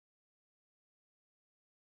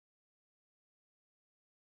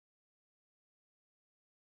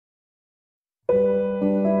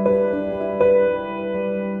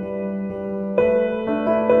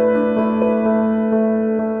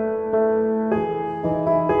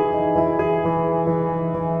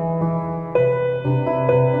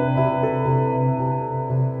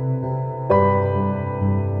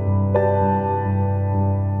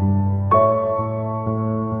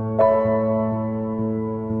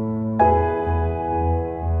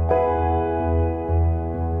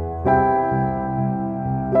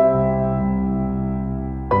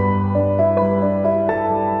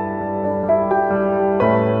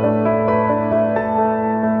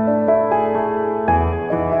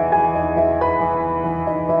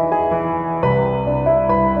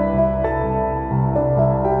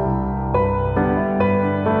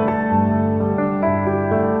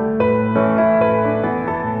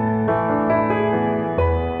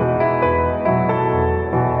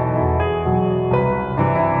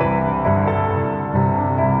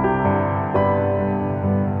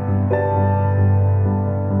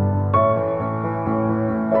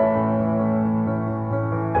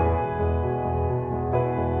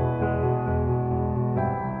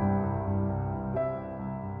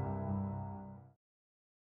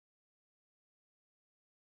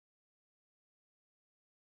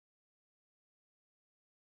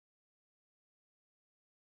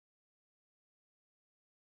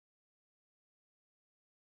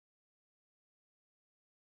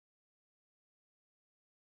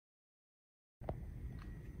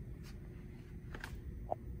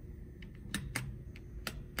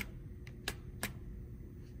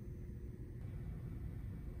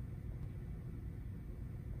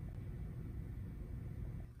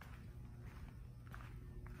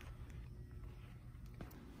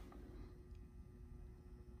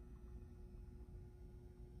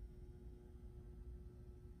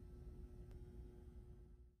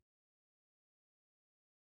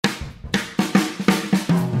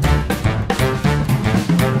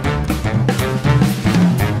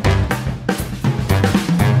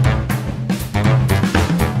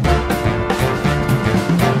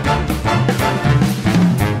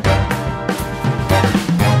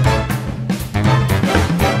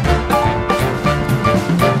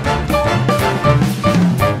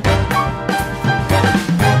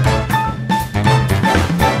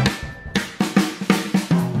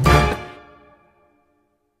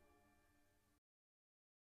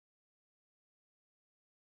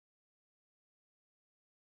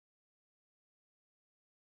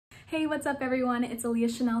Hey, what's up everyone? It's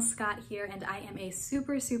Aaliyah Chanel Scott here, and I am a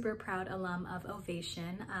super proud alum of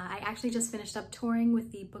Ovation. I actually just finished up touring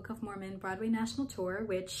with the Book of Mormon Broadway National Tour,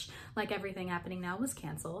 which, like everything happening now, was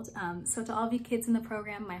canceled. So to all of you kids in the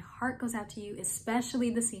program, my heart goes out to you, especially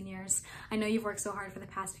the seniors. I know you've worked so hard for the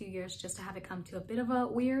past few years just to have it come to a bit of a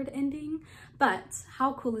weird ending, but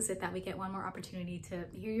how cool is it that we get one more opportunity to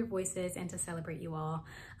hear your voices and to celebrate you all.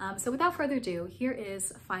 So without further ado, here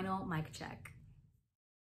is Final Mic Check.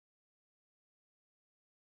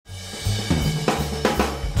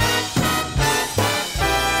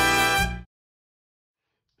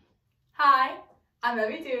 Hi, I'm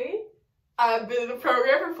Evie Dewey. I've been in the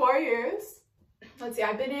program for 4 years. Let's see,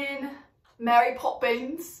 I've been in Mary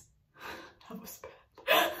Poppins, that was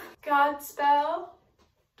bad, Godspell,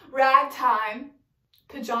 Ragtime,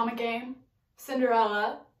 Pajama Game,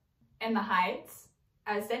 Cinderella, In the Heights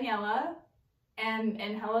as Daniela, and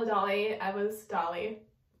in Hello Dolly, I was Dolly.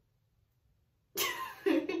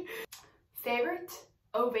 Favorite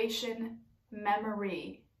Ovation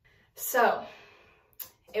memory. So,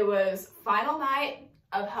 it was final night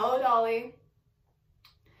of Hello Dolly,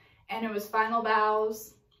 and it was final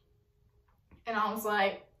bows, and I was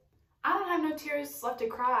like, I don't have no tears left to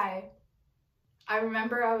cry. I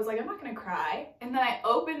remember I was like, I'm not gonna cry, and then I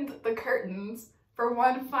opened the curtains for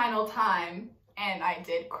one final time, and I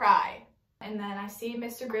did cry. And then I see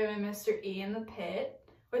Mr. Grimm and Mr. E in the pit,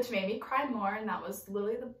 which made me cry more, and that was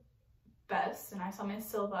literally the best. And I saw Miss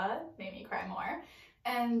Silva, made me cry more.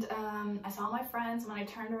 And I saw my friends when I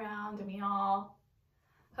turned around, and we all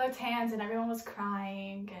hugged hands and everyone was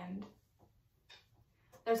crying. And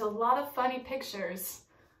there's a lot of funny pictures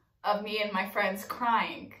of me and my friends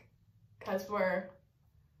crying because we're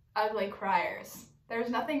ugly criers. There's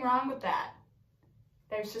nothing wrong with that.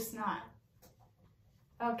 There's just not.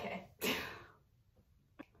 Okay.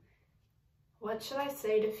 What should I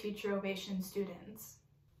say to future Ovation students?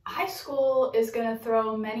 High school is gonna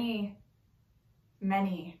throw many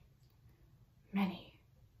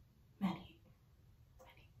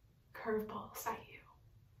curveballs at you.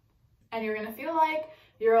 And you're gonna feel like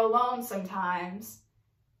you're alone sometimes.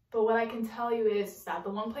 But what I can tell you is that the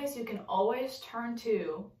one place you can always turn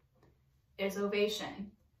to is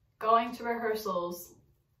Ovation. Going to rehearsals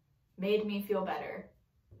made me feel better.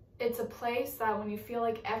 It's a place that when you feel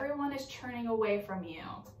like everyone is turning away from you,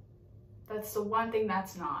 that's the one thing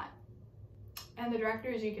that's not. And the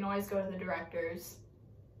directors, you can always go to the directors.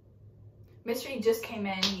 Mr. E just came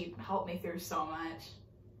in, he helped me through so much.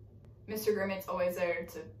 Mr. Grimmett's always there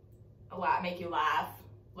to make you laugh,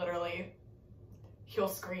 literally. He'll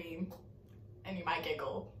scream, and you might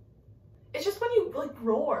giggle. It's just when you like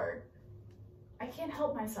roar. I can't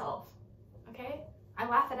help myself, okay? I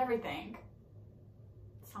laugh at everything.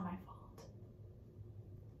 It's not my fault.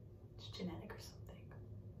 It's genetic or something.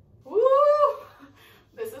 Woo!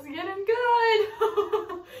 This is getting good!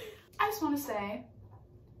 I just want to say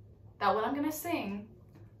that what I'm gonna sing,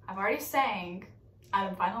 I've already sang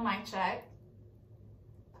at a final mic check,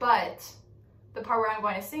 but the part where I'm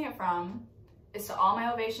going to sing it from is to all my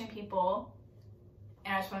Ovation people,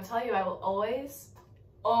 and I just want to tell you I will always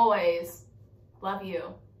love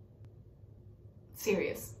you.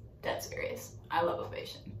 Serious, dead serious. I love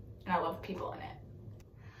Ovation, and I love people in it.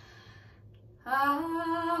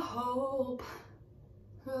 I hope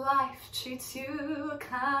life treats you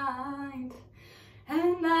kind,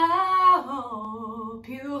 and I hope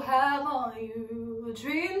you have all you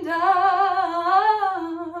dreamed of,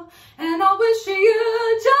 and I wish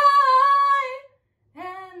you joy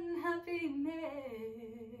and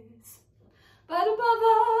happiness, but above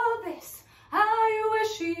all this, I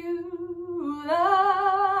wish you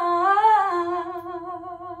love,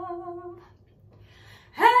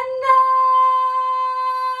 and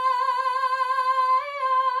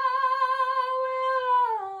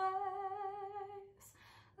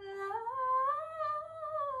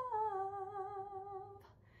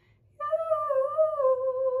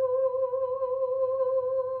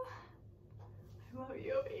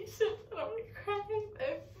Ovation. I don't want to cry.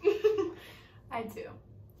 I do.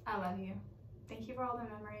 I love you. Thank you for all the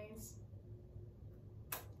memories.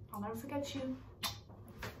 I'll never forget you.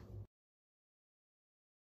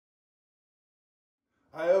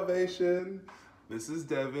 Hi Ovation, this is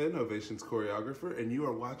Devin, Ovation's choreographer, and you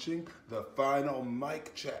are watching the Final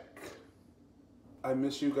Mic Check. I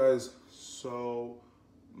miss you guys so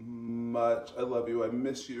much. I love you. I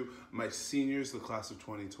miss you. My seniors, the class of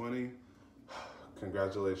 2020.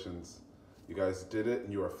 Congratulations. You guys did it,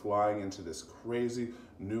 and you are flying into this crazy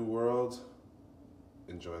new world.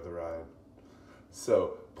 Enjoy the ride.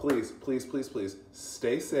 So please, please, please, please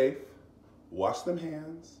stay safe, wash them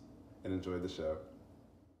hands, and enjoy the show.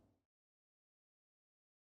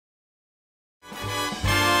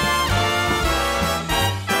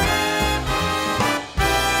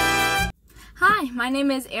 my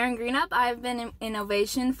name is Erin Greenup. I've been in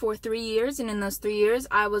Ovation for 3 years, and in those 3 years,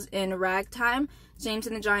 I was in Ragtime, James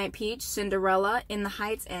and the Giant Peach, Cinderella, In the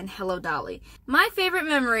Heights, and Hello Dolly. My favorite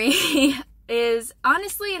memory is,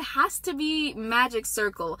 honestly, it has to be Magic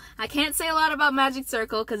Circle. I can't say a lot about Magic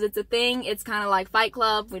Circle because it's a thing. It's kind of like Fight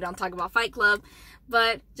Club. We don't talk about Fight Club,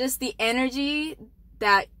 but just the energy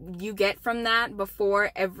that you get from that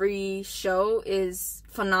before every show is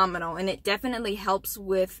phenomenal, and it definitely helps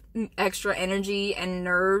with extra energy and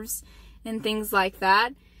nerves and things like that.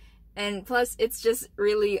 And plus, it's just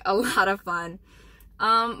really a lot of fun.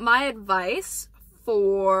 My advice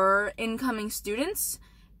for incoming students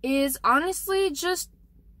is honestly just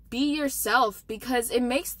be yourself, because it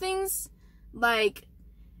makes things like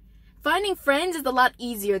finding friends is a lot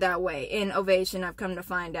easier that way in Ovation, I've come to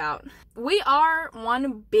find out. We are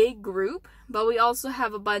one big group, but we also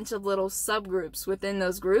have a bunch of little subgroups within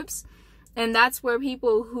those groups. And that's where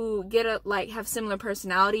people who have similar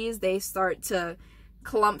personalities, they start to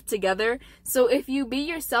clump together. So if you be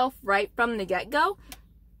yourself right from the get-go,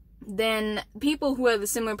 then people who have the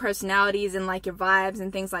similar personalities and like your vibes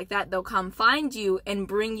and things like that, they'll come find you and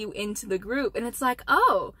bring you into the group. And it's like,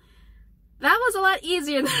 oh, that was a lot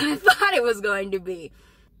easier than I thought it was going to be.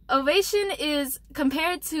 Ovation is,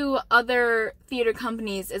 compared to other theater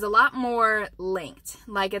companies, is a lot more linked.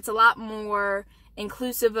 Like, it's a lot more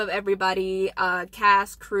inclusive of everybody,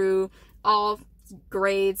 cast, crew, all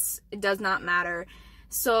grades, it does not matter.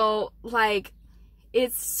 So, like,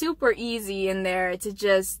 it's super easy in there to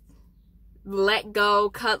just let go,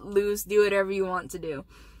 cut loose, do whatever you want to do.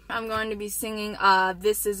 I'm going to be singing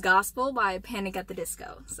This Is Gospel by Panic at the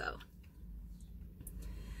Disco, so.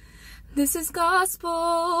 This is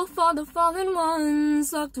gospel for the fallen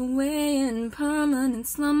ones, locked away in permanent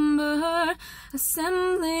slumber,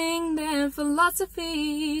 assembling their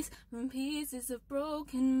philosophies from pieces of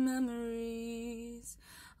broken memories.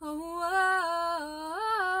 Oh, oh,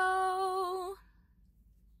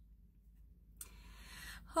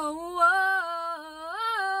 oh, oh, oh.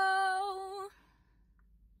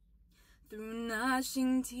 Through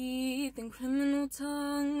gnashing teeth and criminal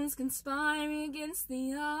tongues conspiring against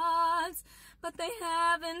the odds, but they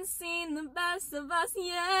haven't seen the best of us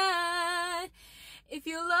yet. If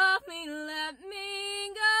you love me, let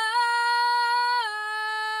me go.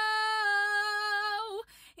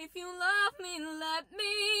 If you love me, let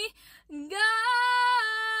me go.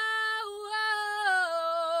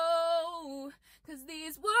 'Cause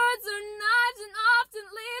these words are knives and often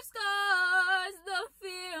leave scars. The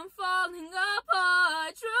fear of falling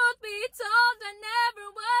apart. Truth be told, I never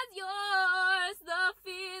was yours. The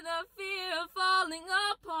fear of falling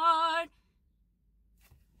apart.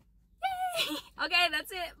 Yay! Okay,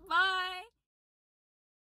 that's it. Bye.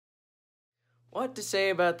 What to say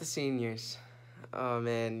about the seniors? Oh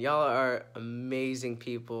man, y'all are amazing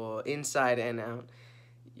people, inside and out.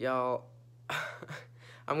 Y'all,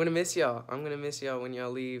 I'm gonna miss y'all. I'm gonna miss y'all when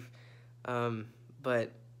y'all leave.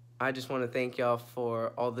 But I just want to thank y'all for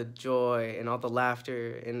all the joy and all the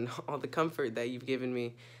laughter and all the comfort that you've given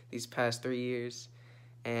me these past 3 years.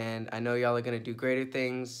 And I know y'all are gonna do greater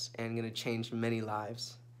things and gonna change many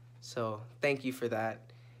lives. So thank you for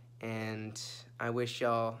that. And I wish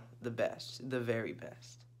y'all the best, the very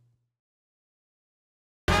best.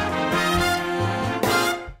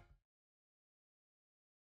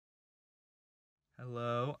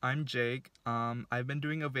 Hello, I'm Jake. I've been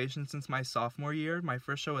doing Ovation since my sophomore year. My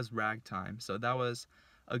first show was Ragtime, so that was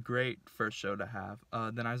a great first show to have.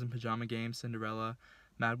 Then I was in Pajama Game, Cinderella,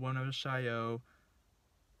 Mad One of Shio,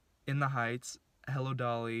 In the Heights, Hello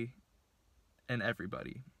Dolly, and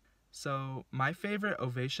Everybody. So my favorite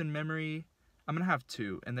Ovation memory, I'm gonna have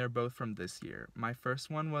two, and they're both from this year. My first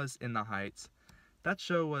one was In the Heights. That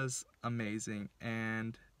show was amazing,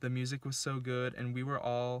 and the music was so good, and we were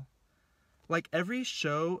all, like, every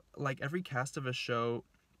show, like every cast of a show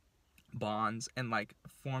bonds and like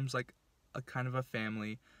forms like a kind of a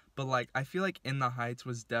family, but like I feel like In the Heights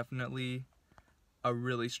was definitely a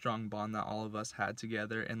really strong bond that all of us had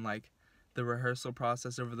together, and like the rehearsal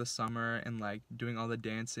process over the summer and like doing all the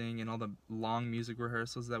dancing and all the long music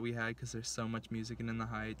rehearsals that we had, because there's so much music in the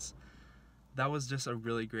Heights. That was just a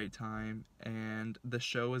really great time, and the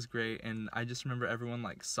show was great, and I just remember everyone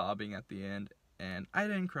like sobbing at the end, and I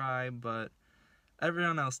didn't cry, but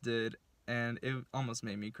everyone else did, and it almost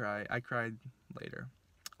made me cry. I cried later.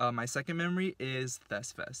 My second memory is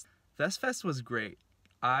Thesfest. Thesfest was great.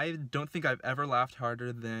 I don't think I've ever laughed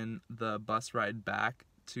harder than the bus ride back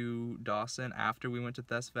to Dawson after we went to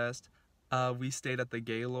Thesfest. We stayed at the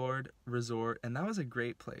Gaylord Resort, and that was a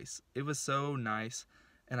great place. It was so nice,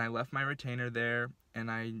 and I left my retainer there,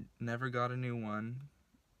 and I never got a new one.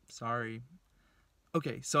 Sorry.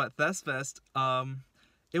 Okay, so at Thess Fest,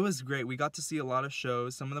 it was great. We got to see a lot of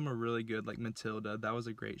shows. Some of them were really good, like Matilda. That was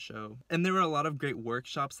a great show. And there were a lot of great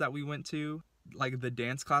workshops that we went to, like the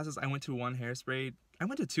dance classes. I went to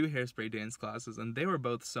two hairspray dance classes, and they were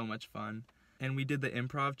both so much fun. And we did the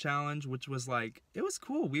improv challenge, which was like, it was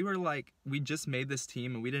cool. We just made this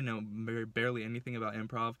team, and we didn't know barely anything about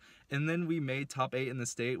improv. And then we made top 8 in the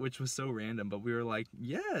state, which was so random, but we were like,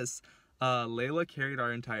 yes. Layla carried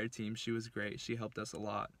our entire team. She was great. She helped us a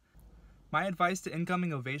lot. My advice to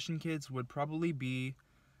incoming Ovation kids would probably be,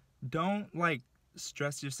 don't like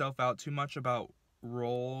stress yourself out too much about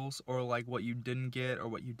roles or like what you didn't get or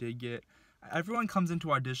what you did get. Everyone comes into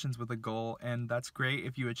auditions with a goal, and that's great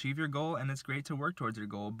if you achieve your goal, and it's great to work towards your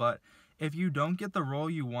goal. But if you don't get the role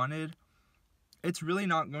you wanted, it's really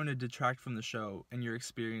not going to detract from the show and your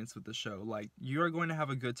experience with the show. Like, you are going to have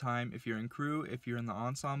a good time if you're in crew, if you're in the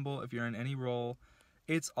ensemble, if you're in any role.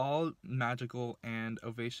 It's all magical, and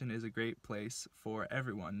Ovation is a great place for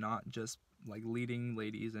everyone, not just like leading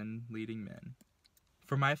ladies and leading men.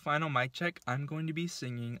 For my final mic check, I'm going to be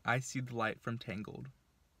singing I See the Light from Tangled.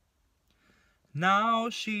 Now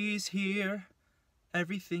she's here,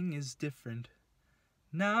 everything is different.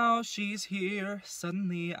 Now she's here,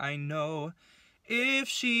 suddenly I know. If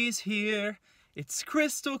she's here, it's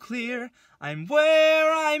crystal clear, I'm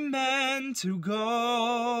where I'm meant to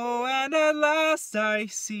go. And at last I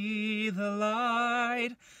see the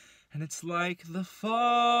light, and it's like the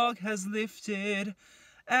fog has lifted.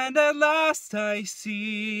 And at last I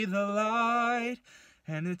see the light,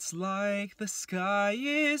 and it's like the sky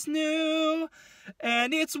is new,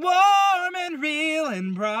 and it's warm and real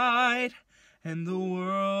and bright, and the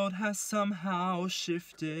world has somehow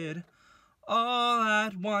shifted. All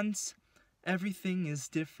at once, everything is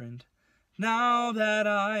different now that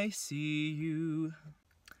I see you.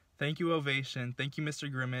 Thank you, Ovation. Thank you,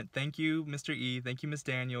 Mr. Grimmett. Thank you, Mr. E. Thank you, Miss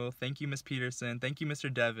Daniel. Thank you, Miss Peterson. Thank you,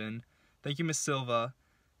 Mr. Devon. Thank you, Miss Silva.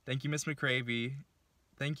 Thank you, Miss McCravey.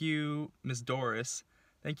 Thank you, Miss Doris.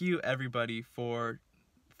 Thank you, everybody, for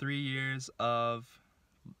 3 years of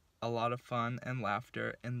a lot of fun and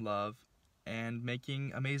laughter and love and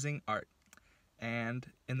making amazing art. And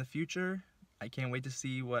in the future, I can't wait to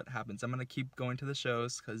see what happens. I'm going to keep going to the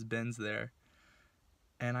shows because Ben's there.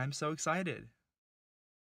 And I'm so excited.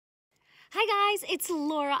 Hi guys, it's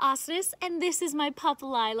Laura Ostis, and this is my pup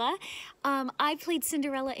Lila. I played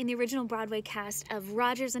Cinderella in the original Broadway cast of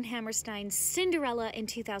Rodgers and Hammerstein's Cinderella in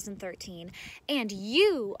 2013. And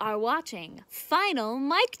you are watching Final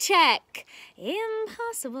Mic Check.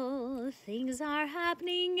 Impossible things are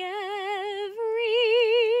happening every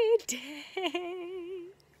day.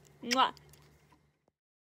 Mwah.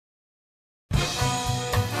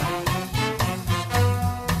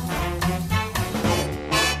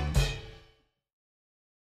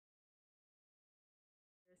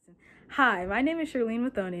 Hi, my name is Charlene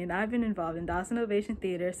Mathoni, and I've been involved in Dawson Ovation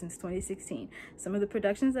Theater since 2016. Some of the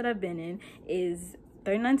productions that I've been in is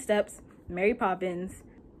 39 Steps, Mary Poppins,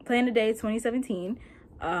 Plan a Day 2017,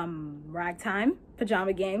 Ragtime,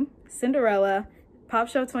 Pajama Game, Cinderella, Pop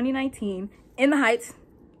Show 2019, In the Heights,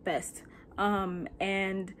 Best,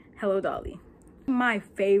 and Hello Dolly. My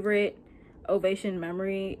favorite Ovation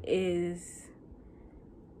memory is,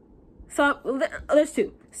 so there's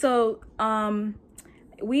two. So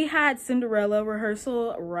we had Cinderella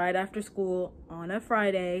rehearsal right after school on a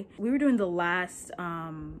Friday. We were doing the last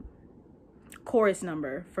chorus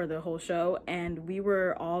number for the whole show, and we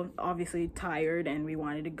were all obviously tired and we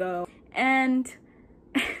wanted to go. And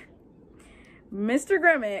Mr.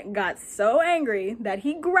 Grimmett got so angry that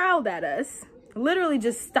he growled at us, literally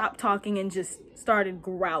just stopped talking and just started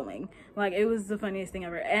growling. Like, it was the funniest thing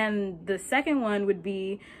ever. And the second one would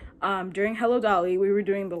be during Hello Dolly. We were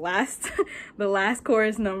doing the last the last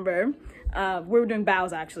chorus number. We were doing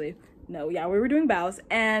bows, actually. No, yeah, we were doing bows,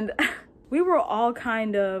 and we were all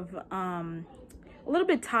kind of a little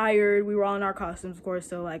bit tired. We were all in our costumes, of course,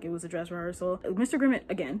 so like it was a dress rehearsal. Mr. Grimmett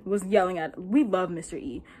again was yelling at, we love Mr.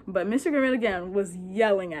 E, but Mr. Grimmett again was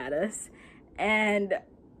yelling at us, and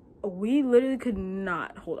we literally could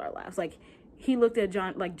not hold our laughs. Like, he looked at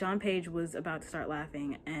John, like John Page was about to start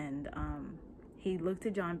laughing, and he looked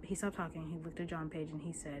at John, he stopped talking, he looked at John Page and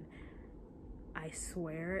he said, I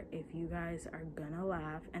swear if you guys are gonna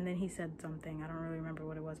laugh, and then he said something, I don't really remember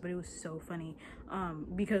what it was, but it was so funny,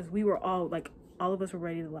 because we were all, like, all of us were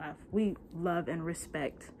ready to laugh. We love and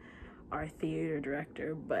respect our theater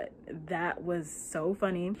director, but that was so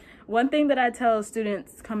funny. One thing that I tell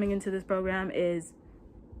students coming into this program is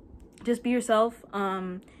just be yourself.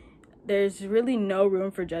 There's really no room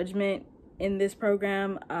for judgment in this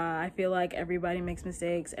program. I feel like everybody makes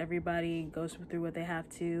mistakes, everybody goes through what they have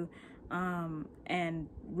to. and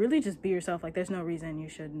really just be yourself. Like, there's no reason you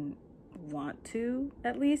shouldn't want to,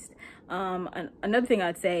 at least. Another thing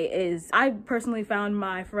I'd say is I personally found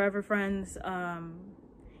my forever friends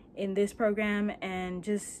in this program, and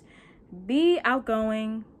just be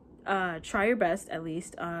outgoing. Try your best, at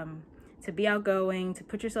least, to be outgoing, to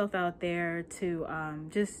put yourself out there, to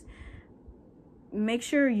just make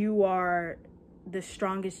sure you are the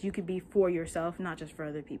strongest you could be for yourself, not just for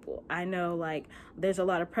other people. I know, like, there's a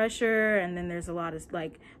lot of pressure, and then there's a lot of,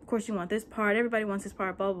 like, of course you want this part, everybody wants this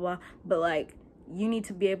part, blah, blah, blah, but, like, you need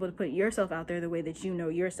to be able to put yourself out there the way that you know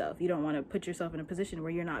yourself. You don't want to put yourself in a position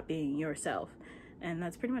where you're not being yourself. And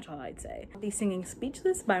that's pretty much all I'd say. I'll be singing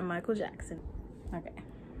Speechless by Michael Jackson. Okay.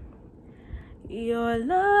 Your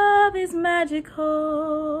love is magical,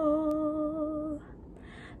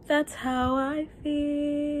 that's how I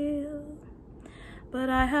feel, but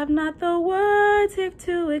I have not the words here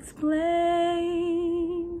to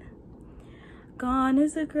explain. Gone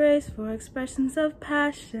is the grace for expressions of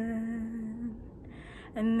passion,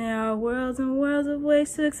 and there are worlds and worlds of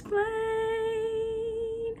ways to explain,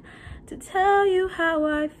 to tell you how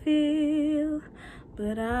I feel,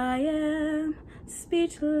 but I am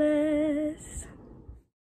speechless.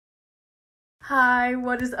 Hi,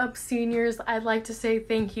 what is up, seniors? I'd like to say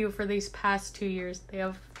thank you for these past 2 years. They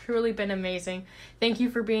have truly been amazing. Thank you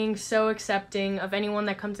for being so accepting of anyone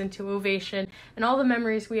that comes into Ovation, and all the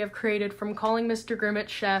memories we have created, from calling Mr. Grimmett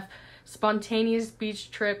chef, spontaneous beach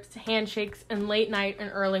trips, handshakes, and late night and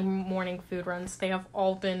early morning food runs. They have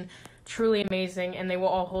all been truly amazing, and they will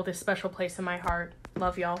all hold a special place in my heart.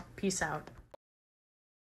 Love y'all. Peace out.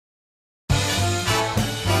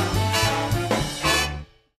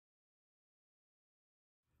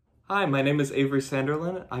 Hi, my name is Avery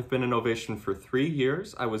Sanderlin. I've been in Ovation for 3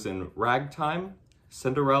 years. I was in Ragtime,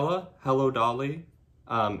 Cinderella, Hello Dolly,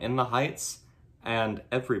 In the Heights, and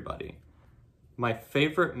Everybody. My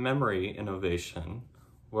favorite memory in Ovation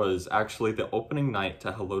was actually the opening night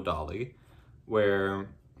to Hello Dolly, where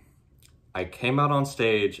I came out on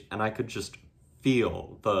stage and I could just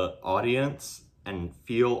feel the audience and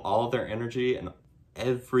feel all their energy and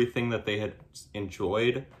everything that they had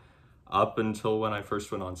enjoyed up until when I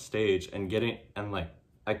first went on stage, and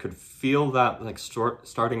I could feel that like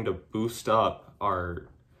starting to boost up our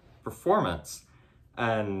performance,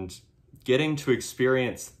 and getting to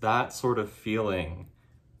experience that sort of feeling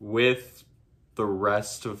with the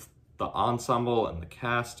rest of the ensemble and the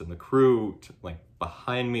cast and the crew to, like,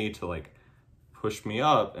 behind me to like push me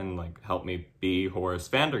up and like help me be Horace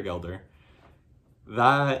Vandergelder.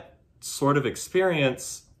 That sort of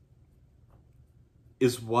experience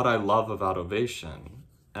is what I love about Ovation,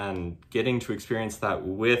 and getting to experience that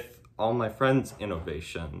with all my friends in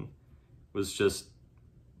Ovation was just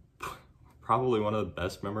probably one of the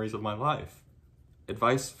best memories of my life.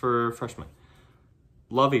 Advice for freshmen: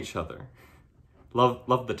 love each other.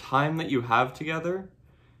 Love the time that you have together,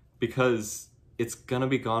 because it's gonna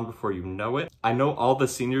be gone before you know it. I know all the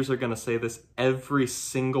seniors are gonna say this every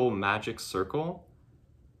single magic circle,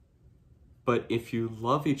 but if you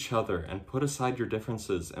love each other and put aside your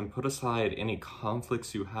differences and put aside any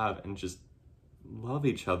conflicts you have and just love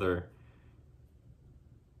each other,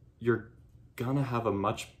 you're gonna have a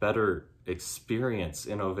much better experience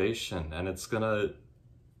in Ovation, and it's gonna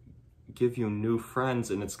give you new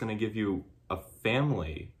friends, and it's gonna give you a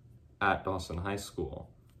family at Dawson High School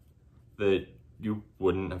that you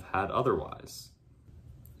wouldn't have had otherwise.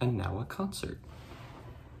 And now a concert.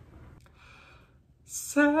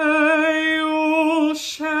 Say you'll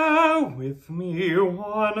share with me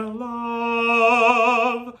one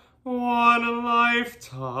love, one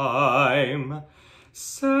lifetime.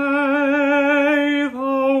 Say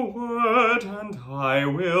the word and I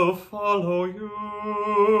will follow you.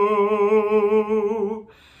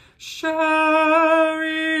 Share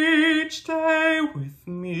each day with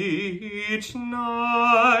me, each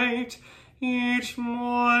night, each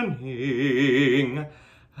morning.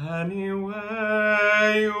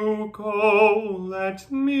 Anywhere you go, let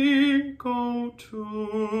me go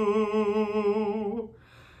too.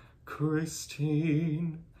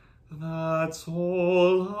 Christine, that's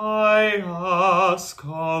all I ask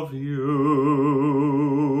of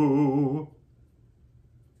you.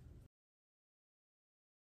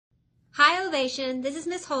 Hi Ovation, this is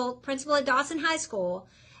Miss Holt, principal at Dawson High School,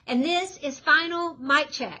 and this is final mic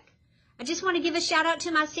check. I just want to give a shout out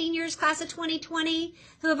to my seniors, class of 2020,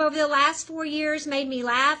 who have over the last 4 years made me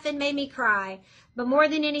laugh and made me cry, but more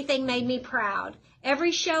than anything made me proud.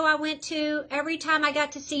 Every show I went to, every time I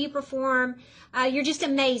got to see you perform, you're just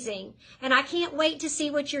amazing. And I can't wait to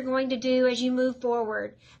see what you're going to do as you move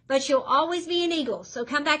forward. But you'll always be an Eagle, so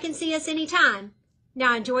come back and see us anytime.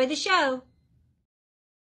 Now enjoy the show.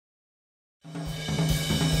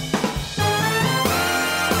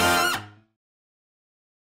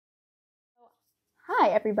 Hi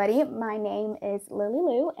everybody, my name is Lily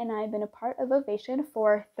Lou and I've been a part of Ovation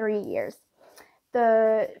for 3 years.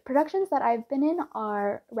 The productions that I've been in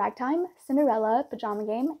are Ragtime, Cinderella, Pajama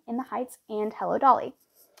Game, In the Heights, and Hello Dolly.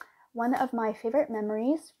 One of my favorite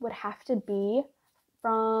memories would have to be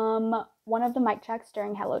from one of the mic checks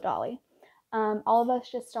during Hello Dolly. All of us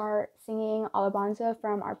just start singing Alabanza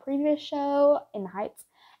from our previous show, In the Heights,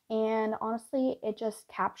 and honestly, it just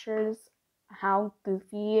captures how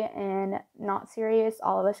goofy and not serious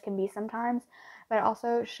all of us can be sometimes, but it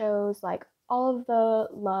also shows like all of the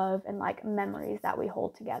love and like memories that we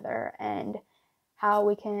hold together and how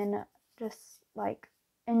we can just like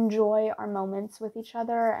enjoy our moments with each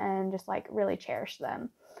other and just like really cherish them.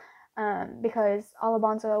 Because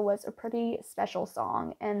Alabanza was a pretty special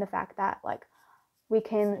song, and the fact that like we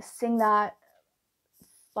can sing that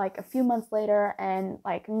like a few months later and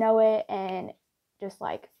like know it and just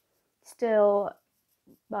like still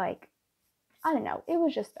like, I don't know, it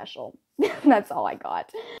was just special. That's all I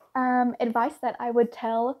got. Advice that I would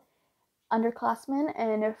tell underclassmen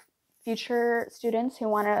and future students who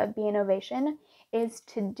want to be in Ovation is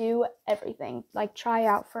to do everything, like try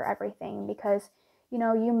out for everything, because you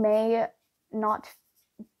know, you may not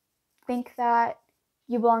think that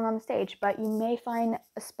you belong on the stage, but you may find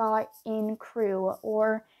a spot in crew,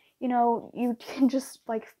 or you know, you can just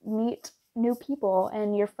like meet new people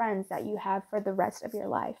and your friends that you have for the rest of your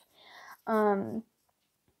life. You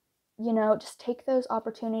know, just take those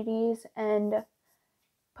opportunities and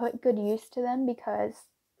put good use to them, because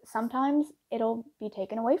sometimes it'll be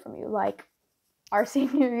taken away from you, like our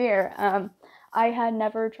senior year. I had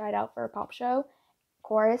never tried out for a pop show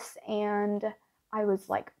chorus, and I was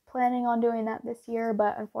like planning on doing that this year,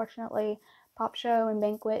 but unfortunately pop show and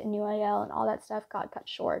banquet and UIL and all that stuff got cut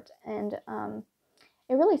short, and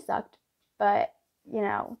it really sucked. But you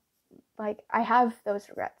know, like I have those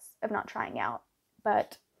regrets of not trying out,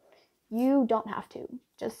 but you don't have to.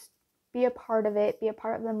 Just be a part of it, be a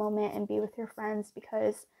part of the moment, and be with your friends,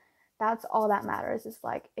 because that's all that matters. Is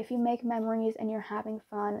like, if you make memories and you're having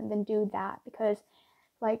fun, then do that, because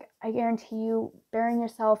like I guarantee you, burying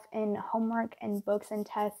yourself in homework and books and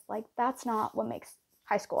tests, like that's not what makes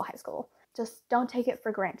high school high school. Just don't take it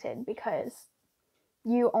for granted, because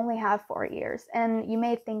you only have 4 years, and you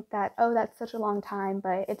may think that, oh, that's such a long time,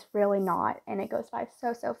 but it's really not, and it goes by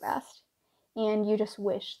so fast, and you just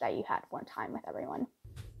wish that you had more time with everyone.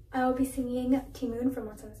 I will be singing T-Moon from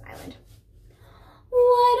Once on This Island.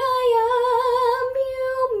 What I am,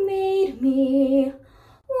 you made me.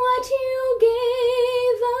 What you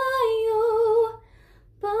gave, I owe.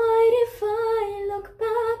 But if I look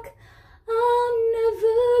back, I'll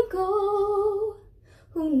never go.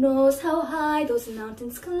 Who knows how high those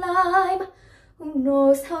mountains climb? Who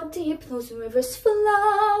knows how deep those rivers flow?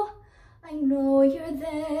 I know you're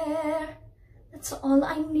there. That's all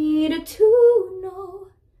I needed to know.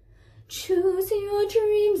 Choose your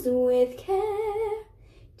dreams with care.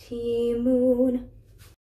 T-Moon.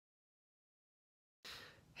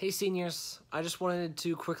 Hey seniors, I just wanted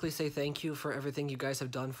to quickly say thank you for everything you guys have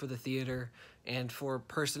done for the theater and for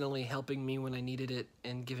personally helping me when I needed it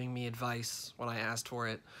and giving me advice when I asked for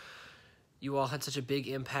it. You all had such a big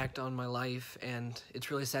impact on my life, and it's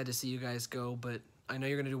really sad to see you guys go, but I know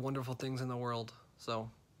you're going to do wonderful things in the world, so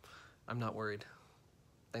I'm not worried.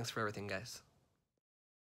 Thanks for everything, guys.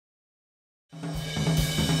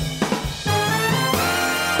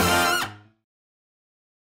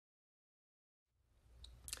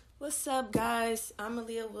 What's up, guys? I'm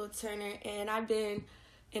Aaliyah Will Turner, and I've been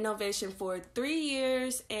in Ovation for 3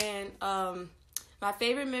 years, and my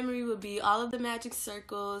favorite memory would be all of the magic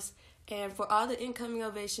circles. And for all the incoming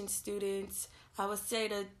Ovation students, I would say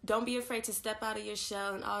to don't be afraid to step out of your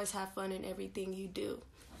shell and always have fun in everything you do.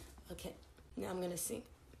 Okay, now I'm gonna sing.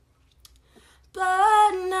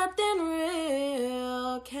 But nothing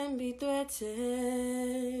real can be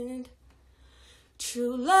threatened.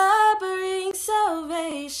 True love brings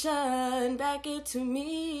salvation back into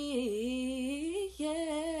me,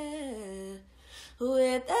 yeah.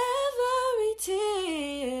 With every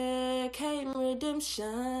tear came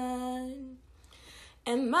redemption,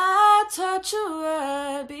 and my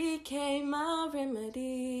torturer became my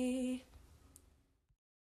remedy.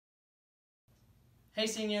 Hey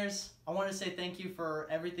seniors, I want to say thank you for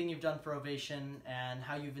everything you've done for Ovation and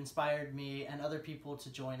how you've inspired me and other people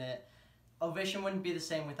to join it. Ovation wouldn't be the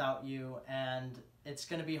same without you, and it's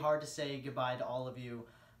going to be hard to say goodbye to all of you,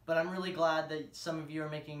 but I'm really glad that some of you are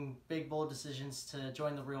making big, bold decisions to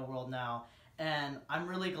join the real world now, And I'm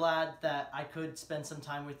really glad that I could spend some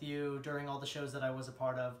time with you during all the shows that I was a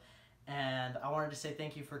part of. And I wanted to say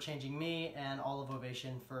thank you for changing me and all of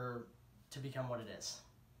Ovation to become what it is.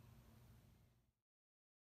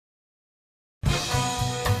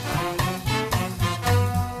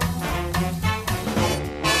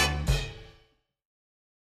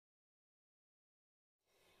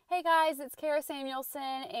 Hey guys, it's Kara Samuelson,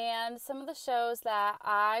 and some of the shows that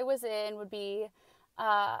I was in would be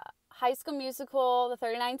High School Musical, The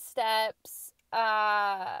 39 Steps,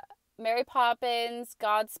 Mary Poppins,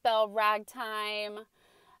 Godspell, Ragtime,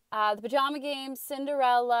 The Pajama Game,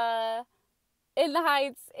 Cinderella, In the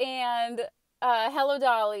Heights, and Hello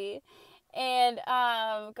Dolly. And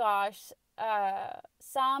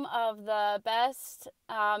some of the best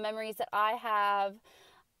memories that I have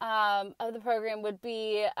of the program would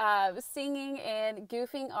be singing and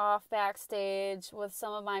goofing off backstage with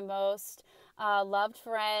some of my most loved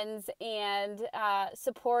friends, and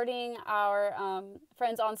supporting our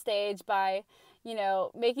friends on stage by, you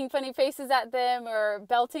know, making funny faces at them or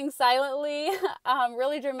belting silently,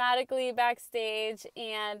 really dramatically backstage,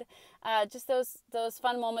 and just those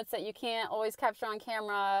fun moments that you can't always capture on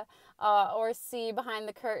camera or see behind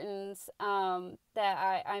the curtains,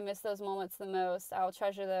 that I miss those moments the most. I'll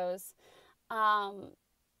treasure those.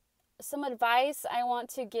 Some advice I want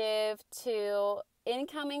to give to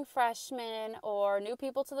incoming freshmen or new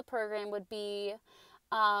people to the program would be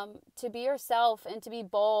to be yourself and to be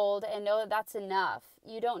bold and know that that's enough.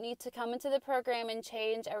 You don't need to come into the program and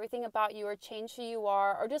change everything about you or change who you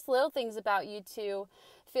are or just little things about you to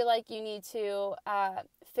feel like you need to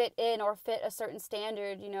fit in or fit a certain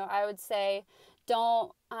standard. You know, I would say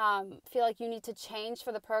don't feel like you need to change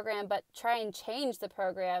for the program, but try and change the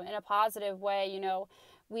program in a positive way. You know,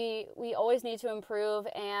 we always need to improve,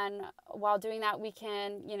 and while doing that, we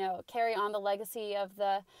can, you know, carry on the legacy of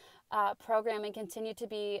the program and continue to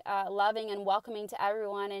be loving and welcoming to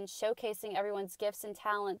everyone and showcasing everyone's gifts and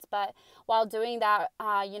talents. But while doing that,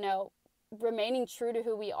 you know, remaining true to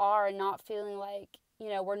who we are and not feeling like, you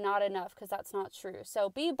know, we're not enough, because that's not true. So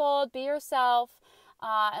be bold, be yourself,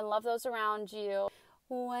 and love those around you.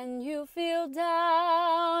 When you feel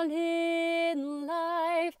down in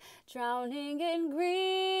life, drowning in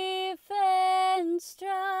grief and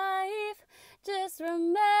strife, just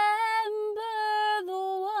remember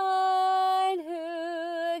the one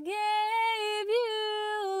who gave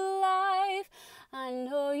you life. I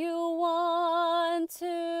know you want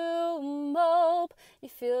to mope, you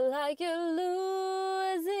feel like you're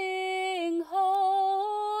losing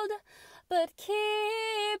hold, but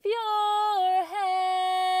keep your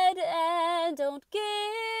head and don't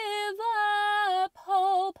give up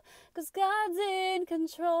hope, 'cause God's in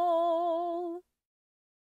control.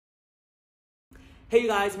 Hey you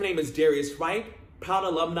guys, my name is Darius Wright, proud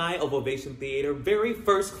alumni of Ovation Theater, very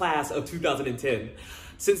first class of 2010.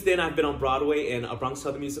 Since then, I've been on Broadway in A Bronx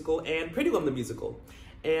Tale the Musical and Pretty Woman the Musical.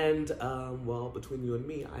 And, well, between you and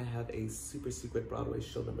me, I have a super secret Broadway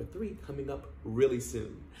show number 3 coming up really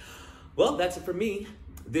soon. Well, that's it for me.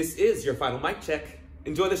 This is your final mic check.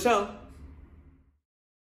 Enjoy the show.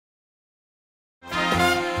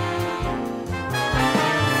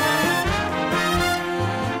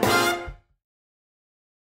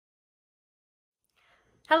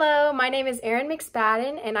 Hello, my name is Erin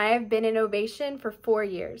McSpadden, and I have been in Ovation for 4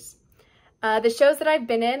 years. The shows that I've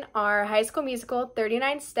been in are High School Musical,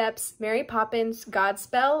 39 Steps, Mary Poppins,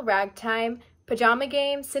 Godspell, Ragtime, Pajama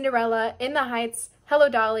Game, Cinderella, In the Heights, Hello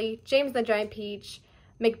Dolly, James the Giant Peach,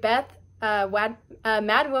 Macbeth,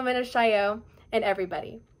 Mad Woman of Chaillot, and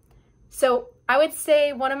Everybody. So I would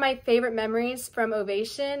say one of my favorite memories from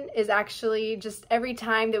Ovation is actually just every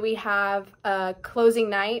time that we have a closing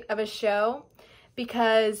night of a show,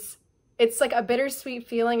 because it's like a bittersweet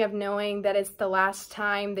feeling of knowing that it's the last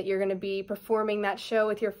time that you're going to be performing that show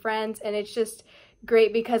with your friends. And it's just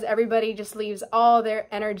great because everybody just leaves all their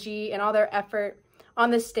energy and all their effort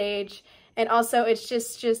on the stage. And also it's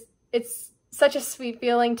it's such a sweet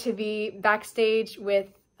feeling to be backstage with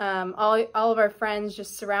all of our friends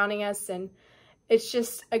just surrounding us. And it's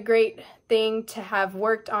just a great thing to have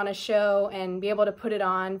worked on a show and be able to put it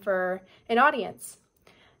on for an audience.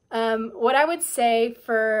 What I would say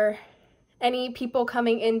for any people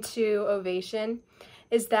coming into Ovation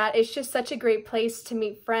is that it's just such a great place to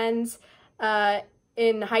meet friends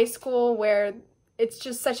in high school, where it's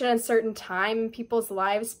just such an uncertain time in people's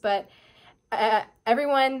lives, but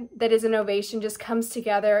everyone that is in Ovation just comes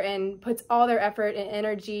together and puts all their effort and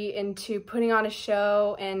energy into putting on a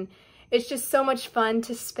show, and it's just so much fun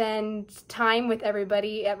to spend time with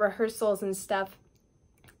everybody at rehearsals and stuff.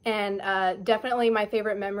 And definitely my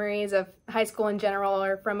favorite memories of high school in general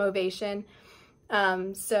are from Ovation.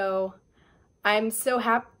 So I'm so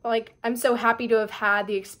happy to have had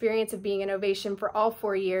the experience of being in Ovation for all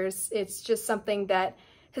 4 years. It's just something that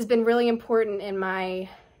has been really important in my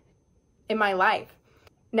life.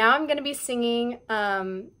 Now I'm going to be singing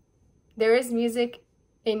There Is Music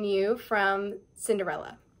in You from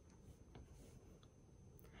Cinderella.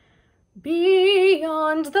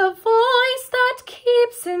 Beyond the voice that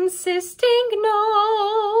keeps insisting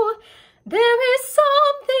no, there is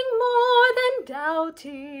something more than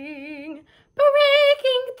doubting,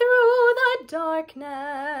 breaking through the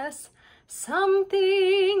darkness,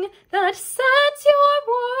 something that sets your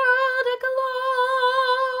world aglow.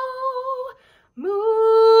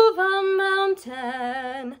 Move a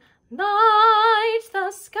mountain, light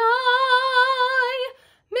the sky,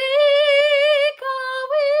 make a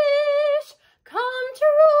wish come true.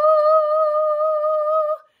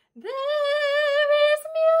 There is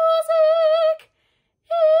music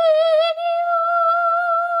in you.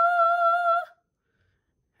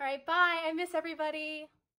 All right, bye. I miss everybody.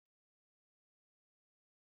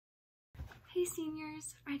 Hey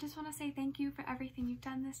seniors, I just want to say thank you for everything you've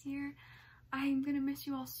done this year. I'm going to miss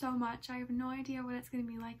you all so much. I have no idea what it's going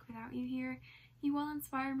to be like without you here. You all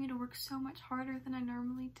inspire me to work so much harder than I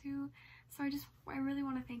normally do. So I really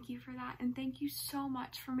want to thank you for that. And thank you so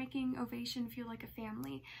much for making Ovation feel like a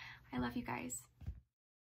family. I love you guys.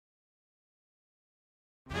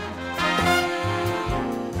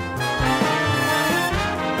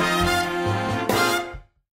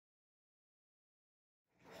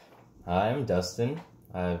 Hi, I'm Dustin.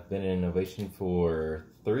 I've been in Ovation for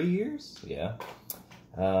 3 years, yeah.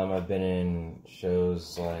 I've been in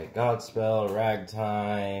shows like Godspell,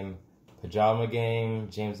 Ragtime, Pajama Game,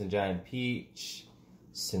 James and Giant Peach,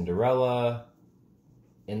 Cinderella,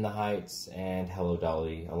 In the Heights, and Hello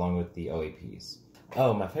Dolly, along with the OAPs.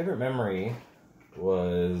 Oh, my favorite memory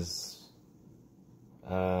was,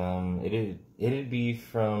 it'd be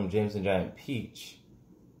from James and Giant Peach,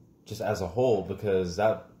 just as a whole, because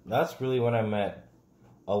that's really when I met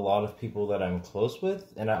a lot of people that I'm close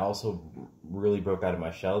with, and I also really broke out of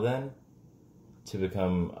my shell then to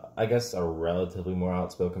become, I guess, a relatively more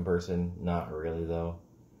outspoken person. Not really, though.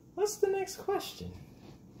 What's the next question?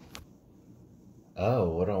 Oh,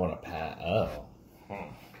 what do I want to pass?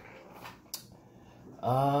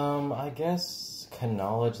 I guess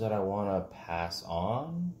knowledge that I want to pass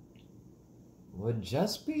on would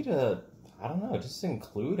just be to, I don't know, just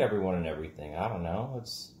include everyone and everything. I don't know.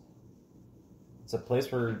 It's a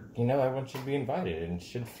place where, you know, everyone should be invited and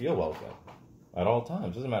should feel welcome at all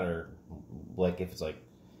times. Doesn't matter, like, if it's like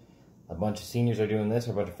a bunch of seniors are doing this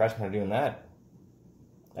or a bunch of freshmen are doing that.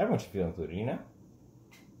 Everyone should feel included, you know?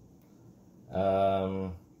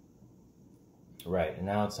 Right, and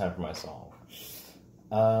now it's time for my song.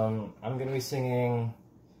 I'm going to be singing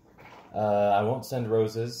I Won't Send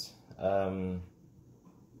Roses.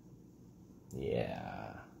 Yeah.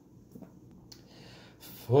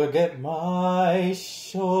 Forget my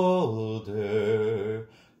shoulder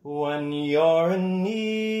when you're in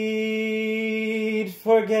need.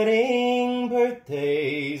 Forgetting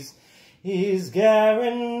birthdays is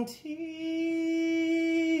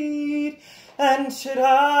guaranteed. And should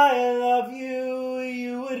I love you,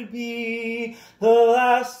 you would be the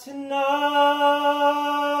last to know.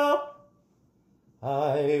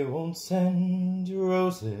 I won't send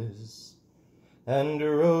roses, and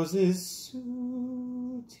roses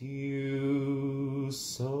suit you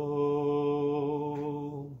so.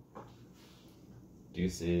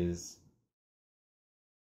 Deuces.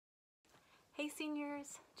 Hey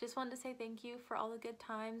seniors, just wanted to say thank you for all the good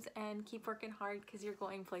times and keep working hard because you're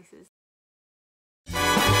going places.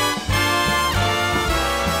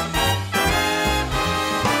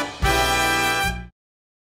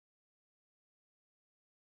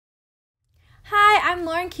 Hi, I'm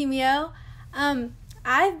Lauren Kimio.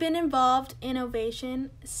 I've been involved in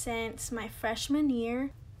Ovation since my freshman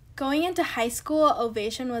year. Going into high school,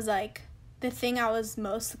 Ovation was like the thing I was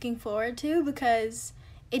most looking forward to because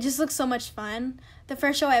it just looked so much fun. The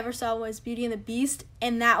first show I ever saw was Beauty and the Beast,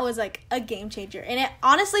 and that was like a game changer. And it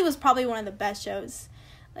honestly was probably one of the best shows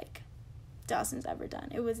like Dawson's ever done.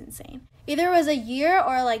 It was insane. Either it was a year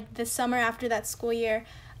or like the summer after that school year,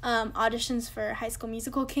 auditions for High School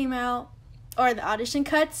Musical came out, or the audition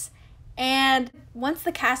cuts, and once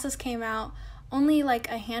the cast list came out, only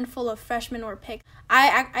like a handful of freshmen were picked.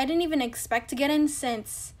 I didn't even expect to get in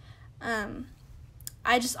since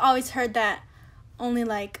I just always heard that only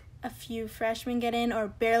like a few freshmen get in, or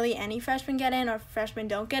barely any freshmen get in, or freshmen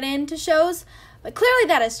don't get into shows. But clearly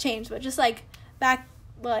that has changed, but just like back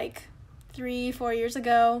like 3-4 years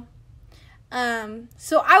ago.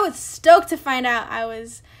 So I was stoked to find out I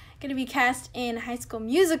was gonna be cast in High School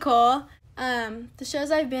Musical. The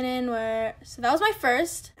shows I've been in were, so that was my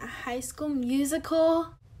first, High School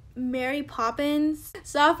Musical, Mary Poppins.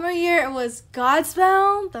 Sophomore year it was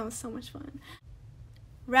Godspell. That was so much fun.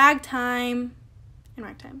 Ragtime.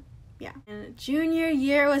 Yeah. And junior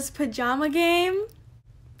year was Pajama Game,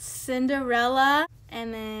 Cinderella,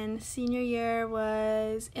 and then senior year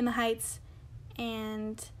was In the Heights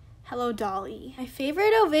and Hello Dolly. My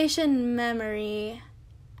favorite Ovation memory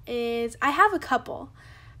is, I have a couple,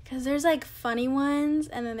 because there's like funny ones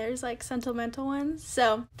and then there's like sentimental ones.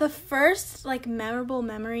 So the first like memorable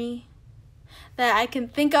memory that I can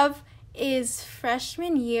think of is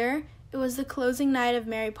freshman year. It was the closing night of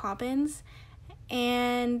Mary Poppins,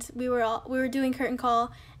 and we were doing curtain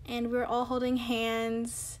call, and we were all holding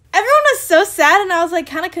hands. Everyone was so sad, and I was like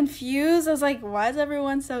kind of confused. I was like, why is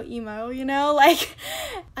everyone so emo, you know? Like,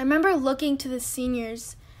 I remember looking to the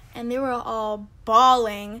seniors, and they were all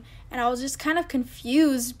bawling, and I was just kind of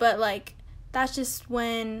confused, but like, that's just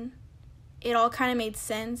when it all kind of made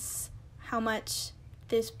sense how much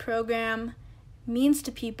this program means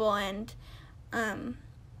to people, and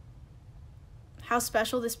how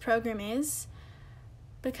special this program is,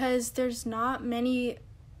 because there's not many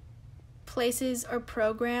places or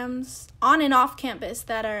programs on and off campus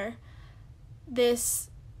that are this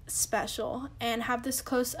special and have this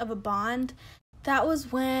close of a bond. That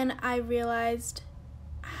was when I realized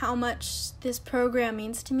how much this program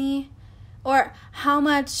means to me, or how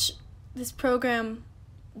much this program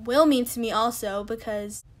will mean to me also,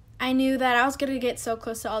 because I knew that I was going to get so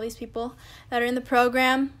close to all these people that are in the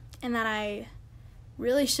program, and that I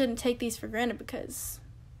really shouldn't take these for granted, because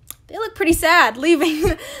they look pretty sad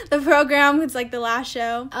leaving the program. It's like the last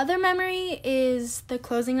show. Other memory is the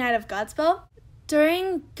closing night of Godspell.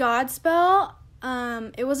 During Godspell,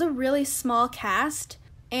 it was a really small cast,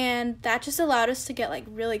 and that just allowed us to get like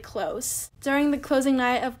really close. During the closing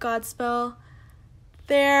night of Godspell,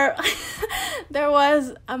 there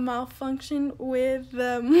was a malfunction with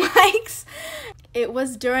the mics. It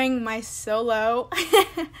was during my solo.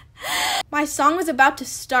 My song was about to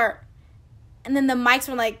start, and then the mics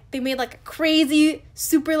were like, they made like a crazy,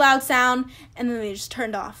 super loud sound, and then they just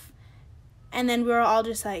turned off. And then we were all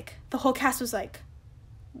just like, the whole cast was like,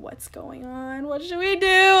 what's going on? What should we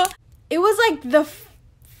do? It was like the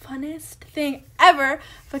funnest thing ever,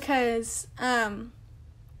 because I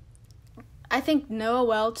think Noah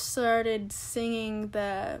Welch started singing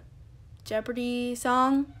the Jeopardy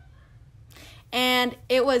song, and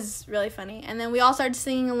it was really funny. And then we all started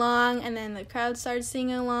singing along, and then the crowd started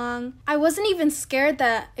singing along. I wasn't even scared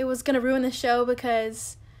that it was going to ruin the show,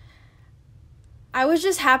 because I was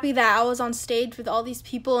just happy that I was on stage with all these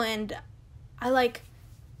people, and I like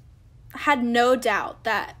had no doubt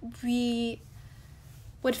that we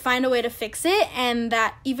would find a way to fix it, and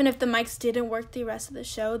that even if the mics didn't work the rest of the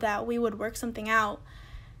show, that we would work something out,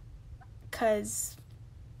 because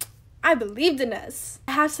I believed in us.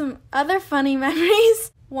 I have some other funny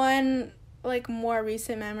memories. One like more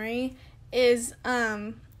recent memory is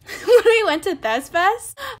when we went to Thess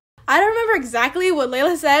Fest. I don't remember exactly what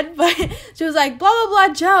Layla said, but she was like, blah blah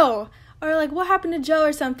blah Joe, or like, what happened to Joe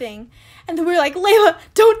or something. And then we were like, Layla,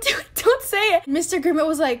 don't do it, don't say it. Mr. Grimmett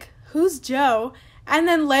was like, who's Joe? And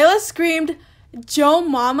then Layla screamed, Joe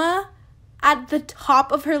Mama, at the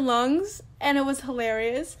top of her lungs, and it was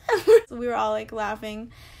hilarious. So we were all like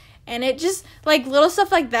laughing, and it just like little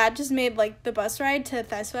stuff like that just made like the bus ride to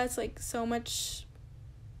Thess Fest like so much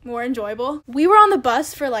more enjoyable. We were on the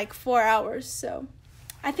bus for like 4 hours, so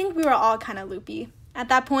I think we were all kind of loopy at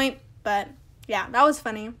that point, but yeah, that was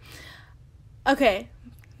funny. Okay,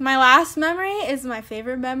 my last memory is my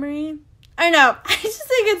favorite memory. I know, I just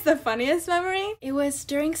think it's the funniest memory. It was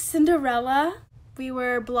during Cinderella. We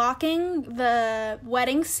were blocking the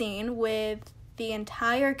wedding scene with the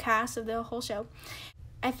entire cast of the whole show.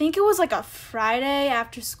 I think it was like a Friday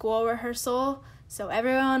after school rehearsal, so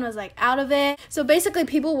everyone was like out of it. So basically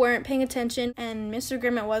people weren't paying attention, and Mr.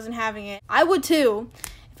 Grimmett wasn't having it. I would too,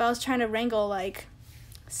 if I was trying to wrangle like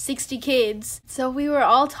 60 kids. So we were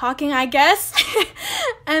all talking, I guess,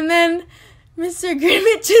 and then Mr.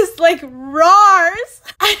 Grimmett just like roars.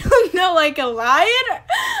 I don't know, like a lion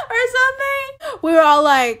or something. We were all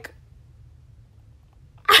like,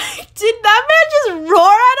 did that man just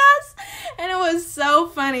roar at us? And it was so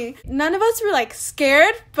funny. None of us were like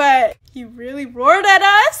scared, but he really roared at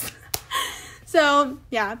us. So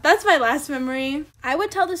yeah, that's my last memory. I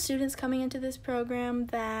would tell the students coming into this program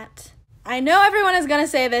that, I know everyone is gonna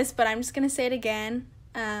say this, but I'm just gonna say it again.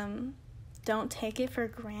 Don't take it for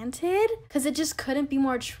granted, because it just couldn't be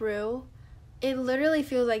more true. It literally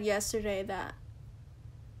feels like yesterday that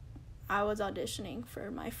I was auditioning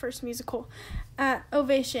for my first musical at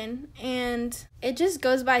Ovation, and it just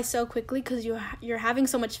goes by so quickly because you're having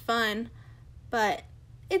so much fun, but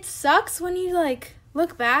it sucks when you like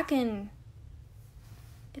look back and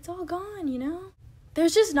it's all gone, you know?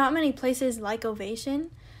 There's just not many places like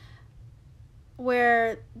Ovation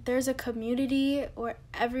where there's a community where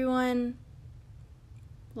everyone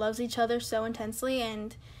loves each other so intensely,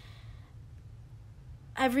 and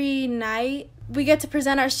every night we get to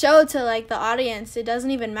present our show to like the audience. It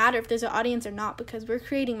doesn't even matter if there's an audience or not because we're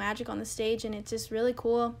creating magic on the stage, and it's just really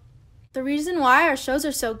cool. The reason why our shows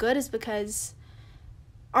are so good is because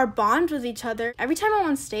our bond with each other. Every time I'm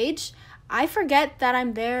on stage, I forget that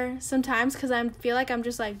I'm there sometimes because I feel like I'm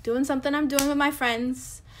just like doing something I'm doing with my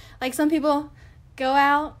friends. Like some people go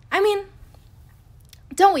out, I mean,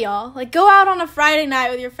 don't we all? Like go out on a Friday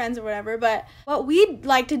night with your friends or whatever, but what we'd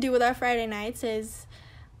like to do with our Friday nights is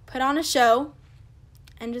put on a show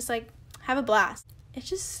and just like have a blast. It's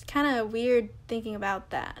just kind of weird thinking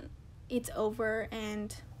about that. It's over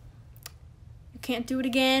and you can't do it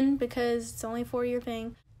again because it's only a 4-year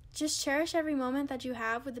thing. Just cherish every moment that you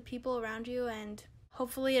have with the people around you, and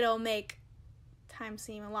hopefully it'll make time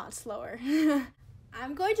seem a lot slower.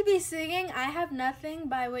 I'm going to be singing I Have Nothing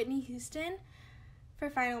by Whitney Houston for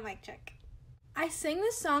Final Mic Check. I sang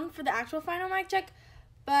this song for the actual Final Mic Check,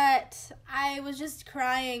 but I was just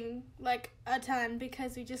crying like a ton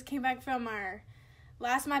because we just came back from our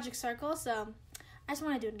last Magic Circle, so I just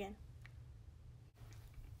want to do it again.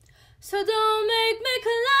 So don't make me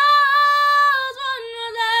close one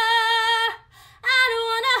other. I don't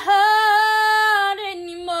wanna hurt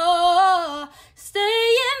anymore. Stay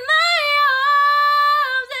in my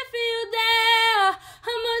arms if you're there.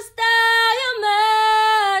 Must I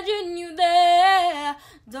imagine you there?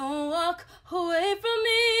 Don't walk away from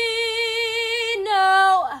me.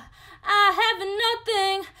 No, I have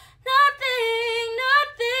nothing, nothing,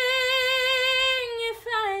 nothing if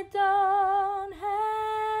I don't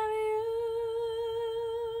have you.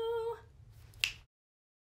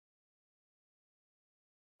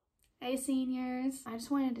 Hey seniors, I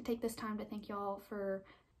just wanted to take this time to thank y'all for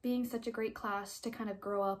being such a great class to kind of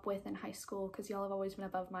grow up with in high school, because y'all have always been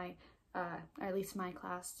above my, or at least my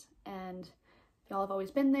class, and y'all have always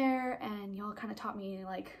been there, and y'all kind of taught me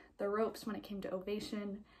like the ropes when it came to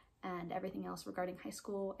Ovation and everything else regarding high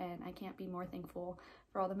school, and I can't be more thankful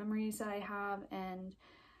for all the memories that I have, and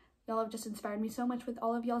y'all have just inspired me so much with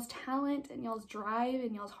all of y'all's talent and y'all's drive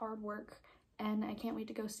and y'all's hard work, and I can't wait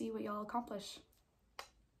to go see what y'all accomplish.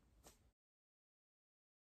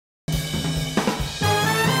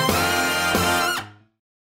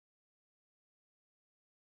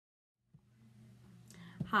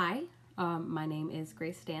 Hi, my name is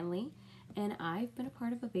Grace Stanley, and I've been a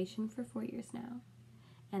part of Ovation for 4 years now.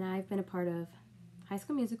 And I've been a part of High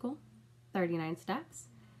School Musical, 39 Steps,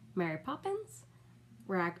 Mary Poppins,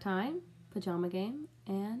 Ragtime, Pajama Game,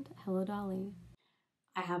 and Hello Dolly.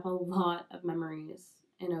 I have a lot of memories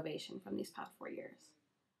in Ovation from these past 4 years.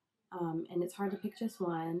 And it's hard to pick just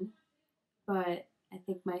one, but I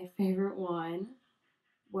think my favorite one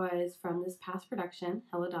was from this past production,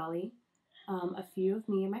 Hello Dolly. A few of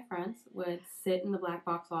me and my friends would sit in the black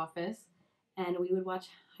box office and we would watch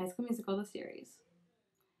High School Musical, the series.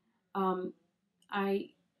 I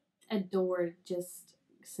adored just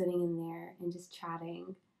sitting in there and just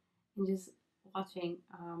chatting and just watching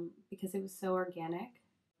because it was so organic.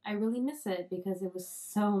 I really miss it because it was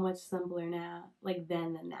so much simpler now, like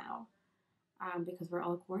then than now, because we're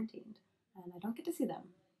all quarantined and I don't get to see them.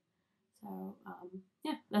 So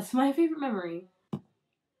yeah, that's my favorite memory.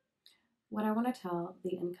 What I want to tell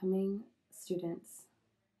the incoming students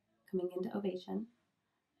coming into Ovation,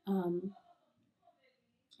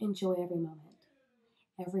 enjoy every moment,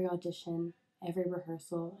 every audition, every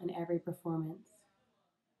rehearsal, and every performance.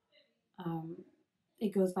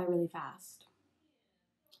 It goes by really fast.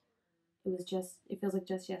 It feels like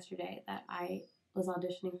just yesterday that I was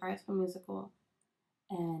auditioning for High School Musical,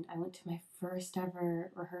 and I went to my first ever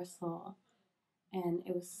rehearsal, and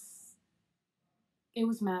it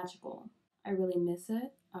was magical. I really miss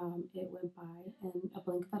it. It went by in a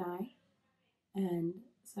blink of an eye, and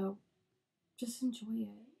so just enjoy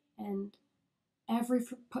it. And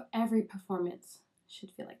every performance should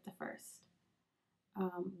feel like the first.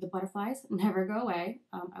 The butterflies never go away.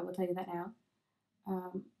 I will tell you that now.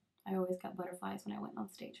 I always got butterflies when I went on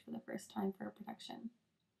stage for the first time for a production.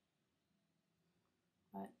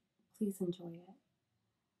 But please enjoy it.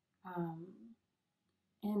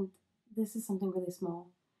 And this is something really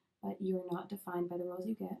small, but you are not defined by the roles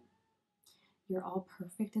you get. You're all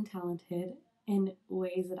perfect and talented in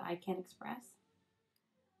ways that I can't express.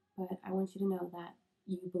 But I want you to know that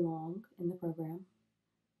you belong in the program,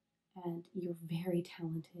 and you're very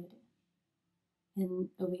talented. And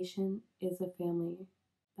Ovation is a family.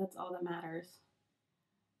 That's all that matters.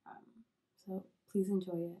 So please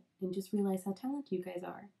enjoy it and just realize how talented you guys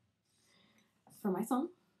are. For my song,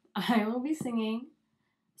 I will be singing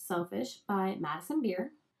Selfish by Madison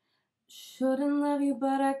Beer. Shouldn't love you,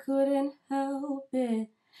 but I couldn't help it.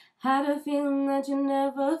 Had a feeling that you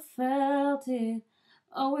never felt it.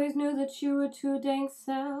 Always knew that you were too dang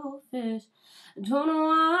selfish. Don't know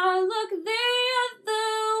why I look the other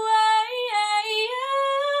way.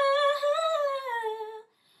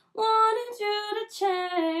 Wanted you to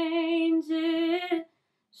change it.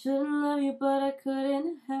 Shouldn't love you, but I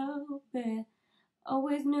couldn't help it.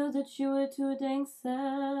 Always knew that you were too dang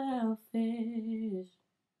selfish.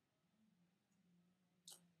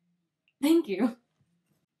 Thank you.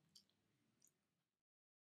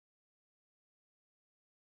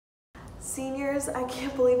 Seniors, I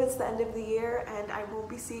can't believe it's the end of the year and I won't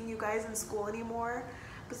be seeing you guys in school anymore.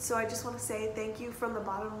 So I just want to say thank you from the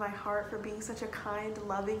bottom of my heart for being such a kind,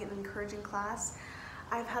 loving, and encouraging class.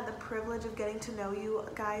 I've had the privilege of getting to know you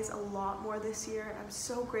guys a lot more this year, and I'm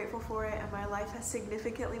so grateful for it, and my life has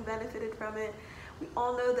significantly benefited from it. We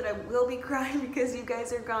all know that I will be crying because you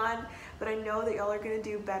guys are gone, but I know that y'all are going to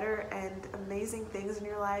do better and amazing things in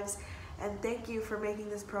your lives, and thank you for making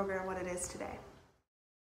this program what it is today.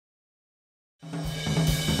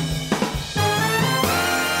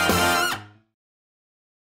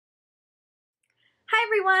 Hi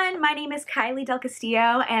everyone, my name is Kylie Del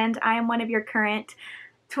Castillo and I am one of your current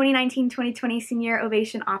 2019-2020 Senior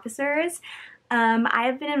Ovation officers. I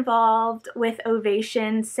have been involved with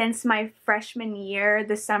Ovation since my freshman year,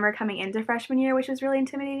 the summer coming into freshman year, which was really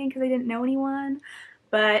intimidating because I didn't know anyone.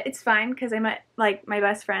 But it's fine because I met like my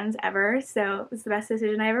best friends ever, so it was the best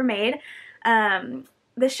decision I ever made.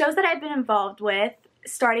 The shows that I've been involved with,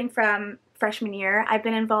 starting from freshman year, I've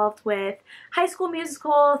been involved with High School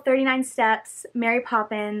Musical, 39 Steps, Mary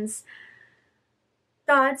Poppins,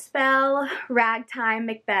 Godspell, Ragtime,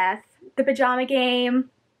 Macbeth, The Pajama Game,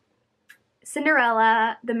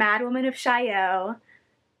 Cinderella, The Mad Woman of Chaillot,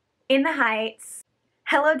 In the Heights,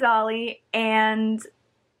 Hello Dolly, and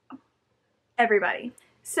everybody.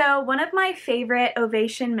 So one of my favorite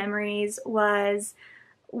Ovation memories was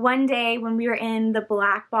one day when we were in the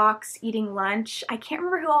black box eating lunch. I can't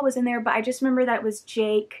remember who all was in there, but I just remember that it was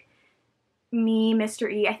Jake, me, Mr.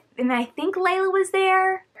 E, and I think Layla was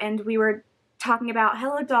there, and we were talking about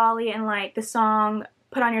Hello Dolly and like the song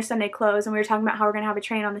Put On Your Sunday Clothes, and we were talking about how we're gonna have a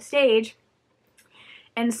train on the stage.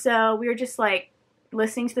 And so we were just like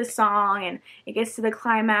listening to the song and it gets to the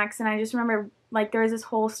climax, and I just remember like there was this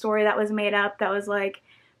whole story that was made up that was like,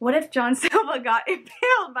 what if John Silva got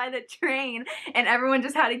impaled by the train and everyone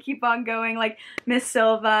just had to keep on going? Like Miss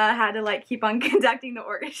Silva had to like keep on conducting the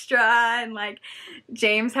orchestra, and like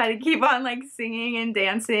James had to keep on like singing and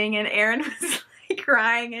dancing, and Aaron was like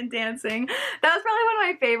crying and dancing. That was probably one of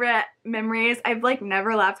my favorite memories. I've like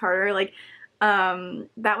never laughed harder. Like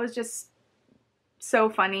that was just so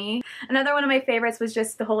funny. Another one of my favorites was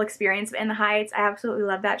just the whole experience of In the Heights. I absolutely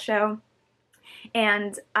love that show.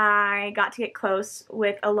 And I got to get close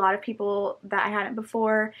with a lot of people that I hadn't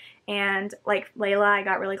before, and like Layla, I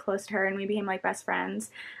got really close to her and we became like best friends.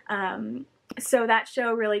 So that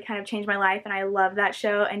show really kind of changed my life, and I love that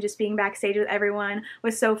show, and just being backstage with everyone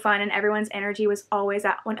was so fun, and everyone's energy was always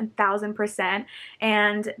at 1000%,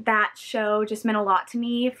 and that show just meant a lot to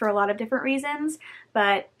me for a lot of different reasons.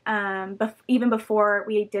 But even before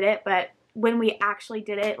we did it, but when we actually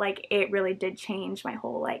did it, like it really did change my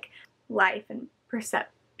whole like life and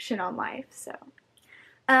perception on life. So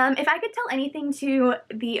if I could tell anything to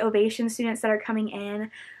the Ovation students that are coming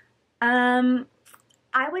in,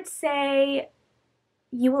 I would say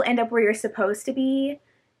you will end up where you're supposed to be,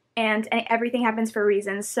 and everything happens for a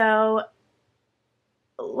reason. So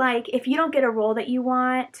like if you don't get a role that you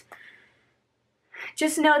want,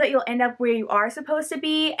 just know that you'll end up where you are supposed to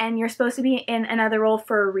be, and you're supposed to be in another role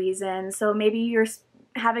for a reason. So maybe you're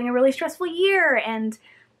having a really stressful year and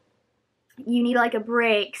you need like a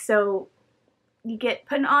break, so you get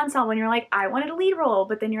put in ensemble and you're like, I wanted a lead role,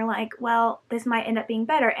 but then you're like, well, this might end up being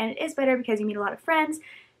better, and it is better because you meet a lot of friends,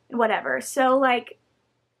 whatever. So like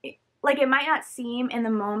it might not seem in the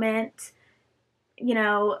moment, you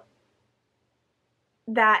know,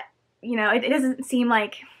 that, you know, it doesn't seem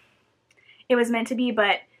like it was meant to be,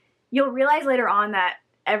 but you'll realize later on that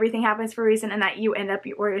everything happens for a reason and that you end up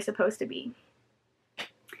where you're supposed to be.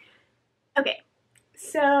 Okay,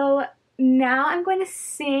 so now I'm going to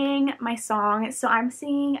sing my song. So I'm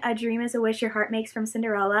singing A Dream Is a Wish Your Heart Makes from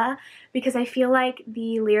Cinderella, because I feel like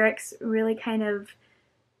the lyrics really kind of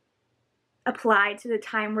apply to the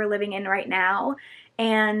time we're living in right now.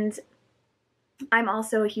 And I'm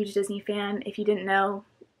also a huge Disney fan. If you didn't know,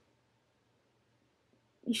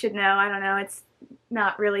 you should know. I don't know. It's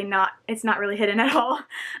not really hidden at all.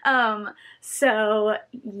 So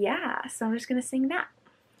yeah, so I'm just gonna sing that.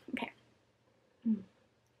 Okay.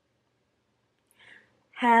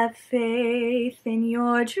 Have faith in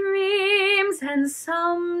your dreams, and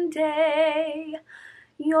someday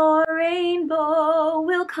your rainbow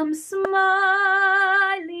will come smiling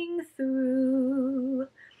through.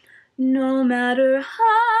 No matter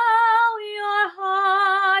how your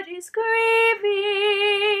heart is grieving,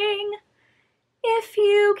 if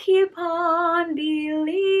you keep on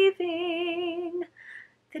believing,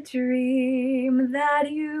 the dream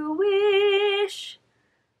that you wish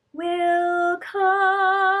will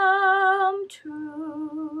come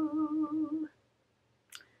true.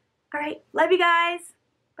 All right, love you guys.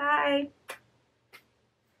 Bye.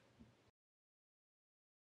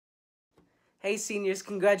 Hey seniors,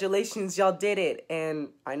 congratulations, y'all did it. And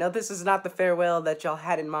I know this is not the farewell that y'all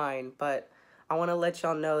had in mind, but I want to let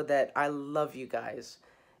y'all know that I love you guys.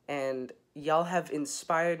 And y'all have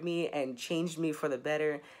inspired me and changed me for the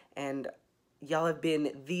better. And y'all have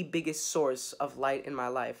been the biggest source of light in my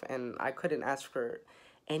life. And I couldn't ask for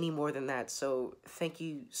any more than that. So thank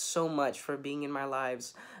you so much for being in my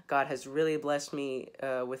lives. God has really blessed me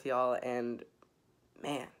with y'all. And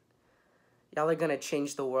man, y'all are gonna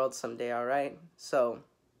change the world someday, all right? So,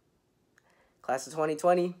 class of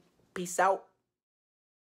 2020, peace out.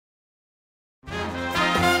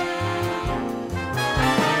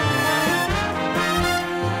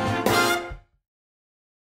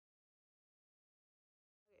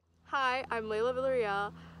 Hi, I'm Layla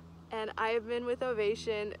Villarreal, and I have been with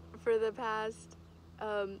Ovation for the past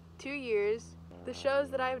 2 years. The shows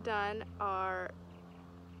that I've done are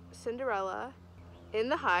Cinderella, In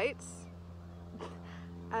the Heights,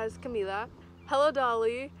 as Camila, Hello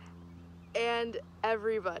Dolly, and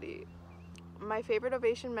Everybody. My favorite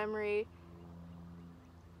Ovation memory,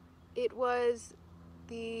 it was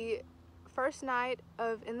the first night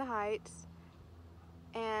of In the Heights,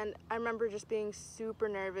 and I remember just being super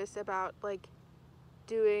nervous about like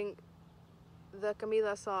doing the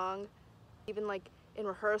Camila song. Even like in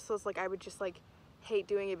rehearsals, like I would just like hate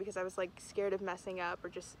doing it because I was like scared of messing up or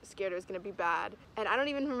just scared it was gonna be bad. And I don't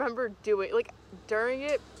even remember like during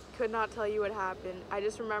it, could not tell you what happened. I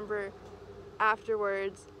just remember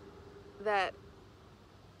afterwards that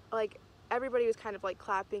like everybody was kind of like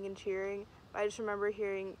clapping and cheering. I just remember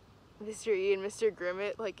hearing Mr. E and Mr.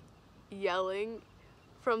 Grimmett like yelling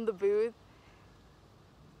from the booth,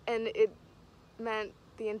 and it meant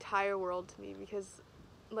the entire world to me because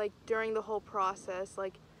like during the whole process,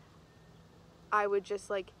 like I would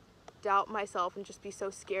just like doubt myself and just be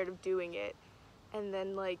so scared of doing it, and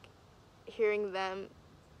then like hearing them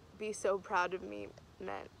be so proud of me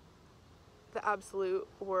meant the absolute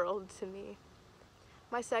world to me.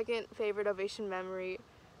 My second favorite Ovation memory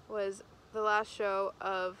was the last show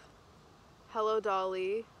of Hello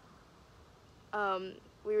Dolly.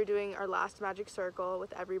 We were doing our last magic circle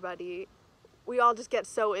with everybody. We all just get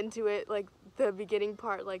so into it, like the beginning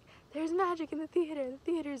part, like there's magic in the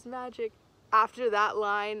theater's magic. After that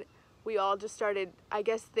line, we all just started, I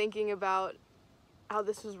guess, thinking about how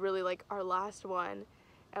this was really like our last one,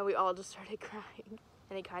 and we all just started crying,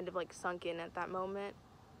 and it kind of like sunk in at that moment.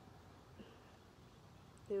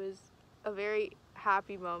 It was a very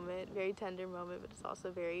happy moment, very tender moment, but it's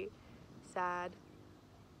also very sad.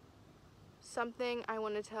 Something I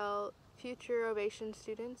want to tell future Ovation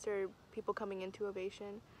students or people coming into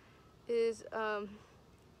Ovation is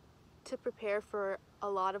to prepare for a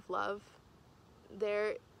lot of love.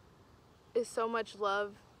 There is so much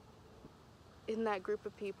love in that group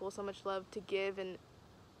of people, so much love to give and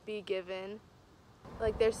be given.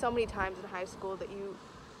 Like there's so many times in high school that you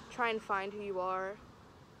try and find who you are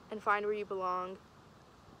and find where you belong,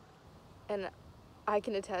 and I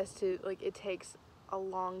can attest to like it takes a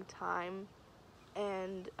long time.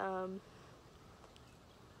 And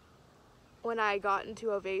when I got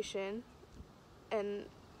into Ovation and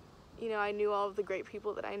you know I knew all of the great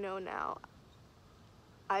people that I know now,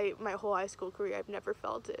 my whole high school career I've never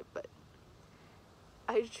felt it, but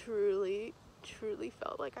I truly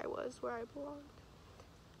felt like I was where I belonged.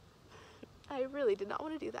 I really did not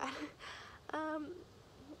want to do that.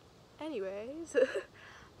 Anyways,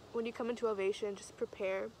 when you come into Ovation, just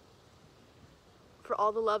prepare for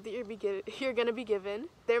all the love that you're gonna be given.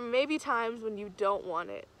 There may be times when you don't want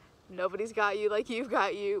it. Nobody's got you like you've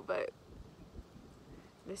got you, but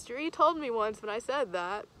Mr. E told me once when I said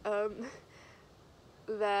that,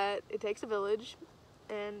 that it takes a village,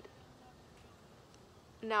 and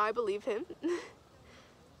now I believe him.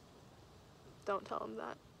 Don't tell him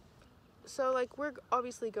that. So, like, we're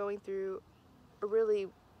obviously going through a really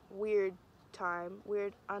weird time,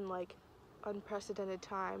 unprecedented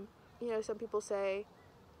time. You know, some people say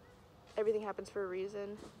everything happens for a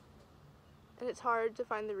reason, and it's hard to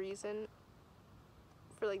find the reason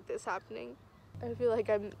for, like, this happening. I feel like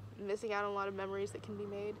I'm missing out on a lot of memories that can be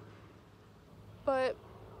made. But,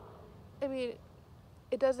 I mean,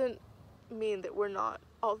 it doesn't mean that we're not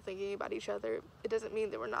all thinking about each other. It doesn't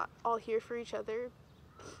mean that we're not all here for each other.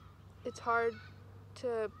 It's hard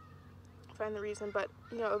to find the reason, but,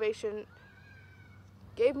 you know, Ovation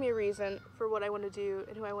gave me a reason for what I want to do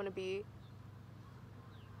and who I want to be.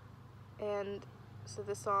 And so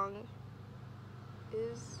this song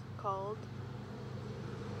is called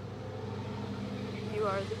You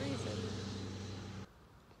Are the Reason.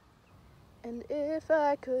 And if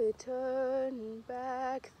I could turn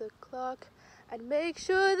back the clock, I'd make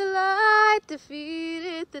sure the light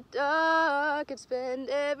defeated the dark. I'd spend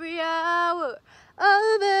every hour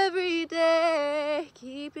of every day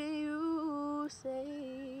keeping you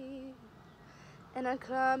safe. And I'd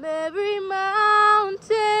climb every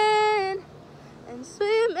mountain and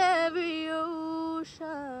swim every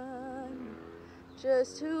ocean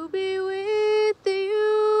just to be with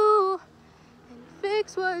you and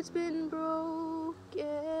fix what's been broken.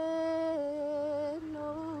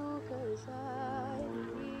 Oh, 'cause I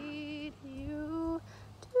need you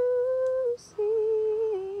to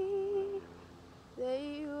see that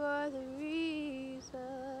you are the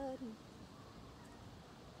reason.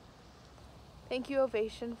 Thank you,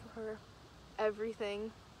 Ovation, for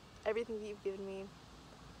everything that you've given me.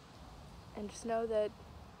 And just know that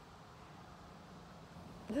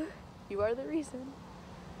you are the reason.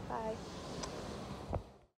 Bye.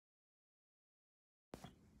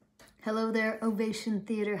 Hello there, Ovation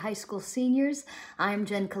Theater High School seniors. I'm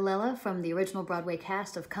Jen Colella from the original Broadway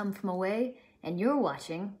cast of Come From Away, and you're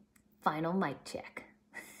watching Final Mic Check.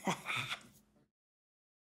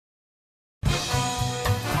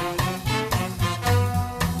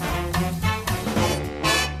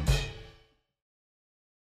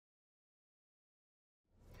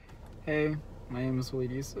 Hey, my name is Walid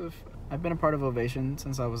Yusuf. I've been a part of Ovation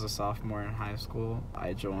since I was a sophomore in high school.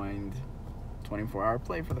 I joined 24-Hour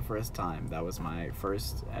Play for the first time. That was my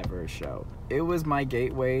first ever show. It was my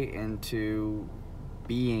gateway into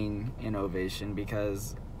being in Ovation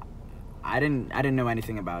because I didn't know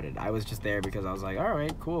anything about it. I was just there because I was like, all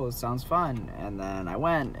right, cool, it sounds fun. And then I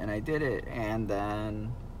went and I did it. And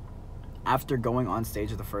then after going on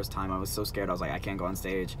stage the first time, I was so scared. I was like, I can't go on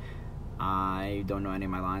stage. I don't know any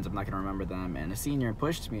of my lines. I'm not going to remember them. And a senior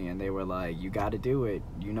pushed me, and they were like, you got to do it.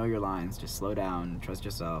 You know your lines. Just slow down. Trust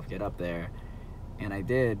yourself. Get up there. And I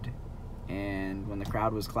did. And when the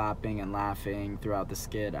crowd was clapping and laughing throughout the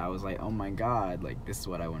skit, I was like, oh my God, like, this is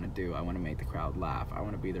what I want to do. I want to make the crowd laugh. I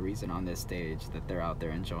want to be the reason on this stage that they're out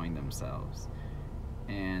there enjoying themselves.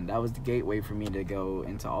 And that was the gateway for me to go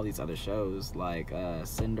into all these other shows like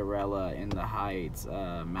Cinderella, In the Heights,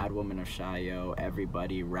 Mad Woman of Shiloh,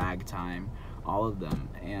 Everybody, Ragtime, all of them.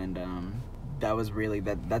 And that was really,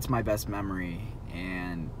 that's my best memory,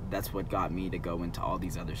 and that's what got me to go into all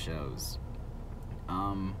these other shows.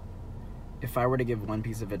 If I were to give one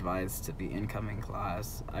piece of advice to the incoming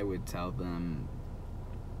class, I would tell them,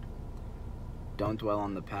 don't dwell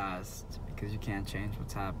on the past because you can't change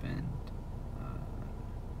what's happened.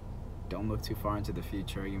 Don't look too far into the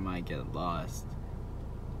future, you might get lost.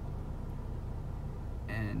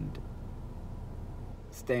 And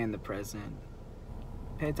stay in the present.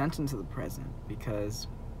 Pay attention to the present because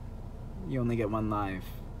you only get one life.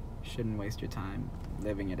 You shouldn't waste your time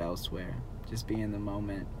living it elsewhere. Just be in the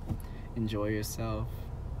moment, enjoy yourself,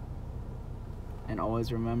 and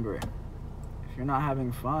always remember, if you're not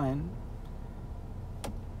having fun,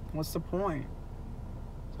 what's the point?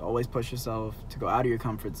 So always push yourself to go out of your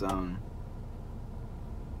comfort zone.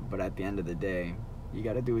 But at the end of the day, you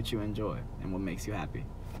gotta do what you enjoy and what makes you happy.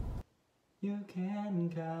 You can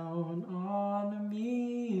count on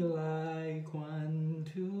me like 1,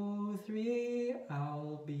 2, 3,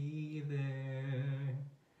 I'll be there.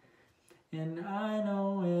 And I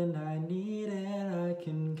know when I need it, I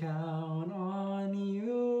can count on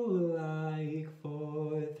you like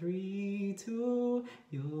 4, 3, 2,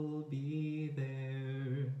 you'll be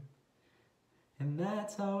there. And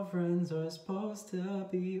that's how friends are supposed to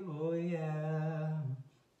be, oh yeah.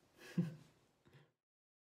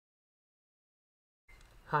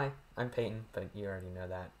 Hi, I'm Peyton, but you already know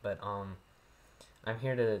that. But I'm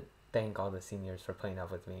here to thank all the seniors for playing up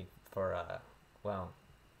with me for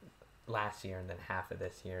last year and then half of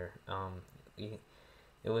this year.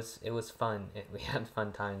 it was fun. We had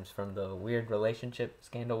fun times, from the weird relationship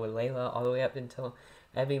scandal with Layla all the way up until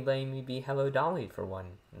Abby letting me be Hello Dolly for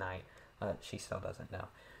one night. She still doesn't know.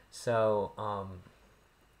 So,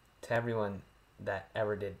 to everyone that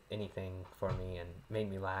ever did anything for me and made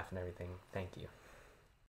me laugh and everything, thank you.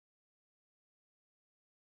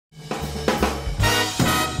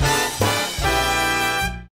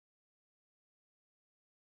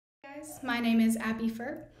 Guys, my name is Abby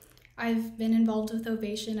Fur. I've been involved with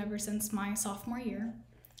Ovation ever since my sophomore year.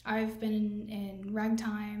 I've been in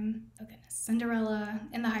Ragtime, oh goodness, Cinderella,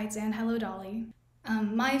 In the Heights, and Hello Dolly.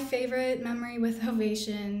 My favorite memory with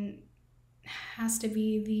Ovation has to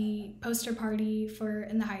be the poster party for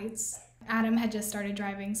In the Heights. Adam had just started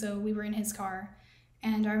driving, so we were in his car,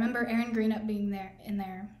 and I remember Aaron Greenup being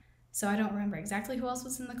there. So I don't remember exactly who else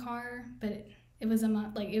was in the car, but it was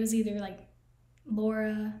either like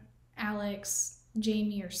Laura, Alex,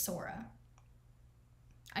 Jamie, or Sora.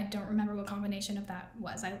 I don't remember what combination of that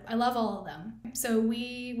was. I love all of them. So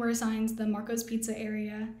we were assigned the Marco's Pizza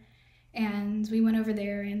area, and we went over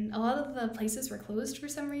there, and a lot of the places were closed for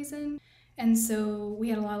some reason. And so we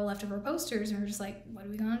had a lot of leftover posters, and we were just like, what are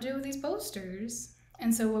we gonna do with these posters?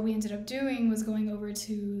 And so what we ended up doing was going over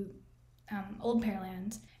to Old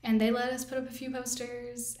Pearland, and they let us put up a few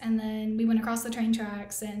posters, and then we went across the train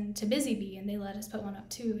tracks and to Busy Bee, and they let us put one up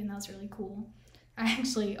too, and that was really cool. I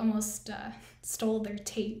actually almost stole their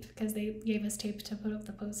tape because they gave us tape to put up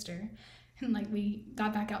the poster, and like we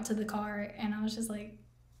got back out to the car, and I was just like,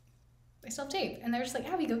 I still have tape, and they're just like,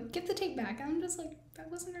 Abby, go get the tape back. And I'm just like,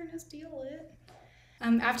 that wasn't our steal it.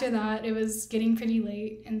 After that, it was getting pretty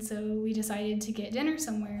late, and so we decided to get dinner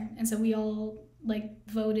somewhere, and so we all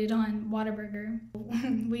voted on Whataburger.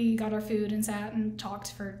 We got our food and sat and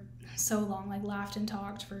talked for so long, laughed and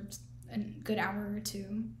talked for a good hour or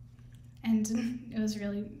two, and it was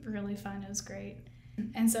really, really fun. It was great.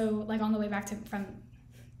 And so on the way back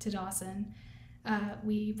to Dawson,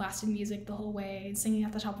 we blasted music the whole way, singing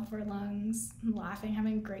at the top of our lungs, laughing,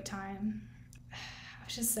 having a great time. I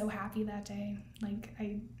was just so happy that day. I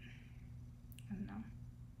don't know.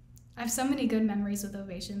 I have so many good memories with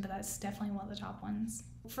Ovation, but that's definitely one of the top ones.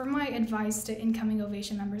 For my advice to incoming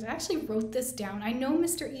Ovation members, I actually wrote this down. I know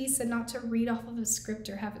Mr. E said not to read off of a script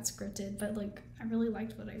or have it scripted, but I really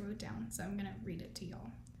liked what I wrote down, so I'm gonna read it to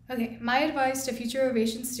y'all. Okay, my advice to future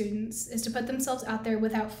Ovation students is to put themselves out there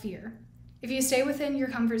without fear. If you stay within your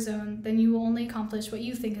comfort zone, then you will only accomplish what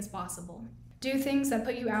you think is possible. Do things that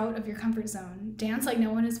put you out of your comfort zone. Dance like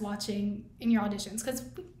no one is watching in your auditions, because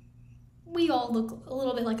we all look a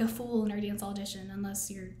little bit like a fool in our dance audition unless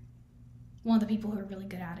you're one of the people who are really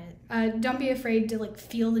good at it. Don't be afraid to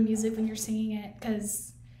feel the music when you're singing it,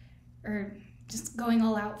 or just going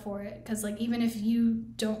all out for it, because even if you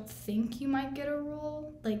don't think you might get a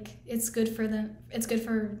role, it's good for the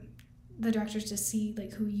directors to see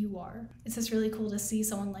who you are. It's just really cool to see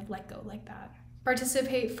someone let go like that.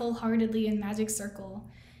 Participate full-heartedly in Magic Circle,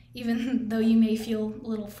 even though you may feel a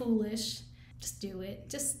little foolish. Just do it.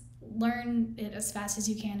 Just learn it as fast as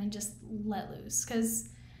you can and just let loose, because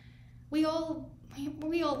we all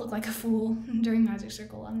look like a fool during Magic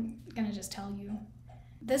Circle. I'm gonna just tell you.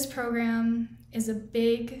 This program is a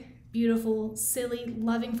big, beautiful, silly,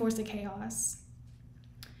 loving force of chaos,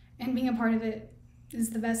 and being a part of it is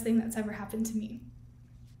the best thing that's ever happened to me.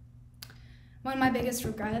 One of my biggest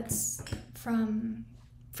regrets from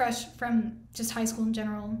just high school in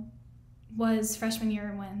general was freshman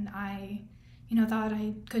year, when I thought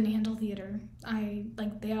I couldn't handle theater.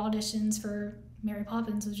 They had auditions for Mary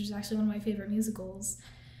Poppins, which is actually one of my favorite musicals,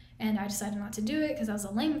 and I decided not to do it because I was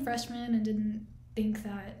a lame freshman and didn't think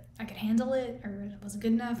that I could handle it, or it wasn't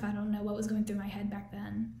good enough. I don't know what was going through my head back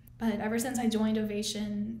then. But ever since I joined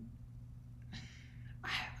Ovation,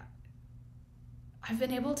 I've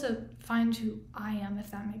been able to find who I am,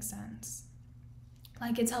 if that makes sense.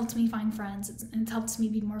 It's helped me find friends, it's helped me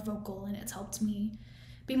be more vocal, and it's helped me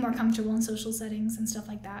be more comfortable in social settings and stuff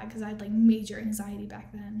like that, because I had major anxiety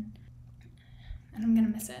back then. And I'm gonna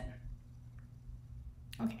miss it.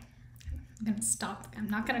 Okay, I'm gonna stop. I'm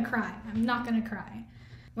not gonna cry. I'm not gonna cry.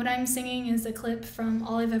 What I'm singing is a clip from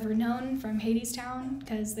All I've Ever Known from Hadestown,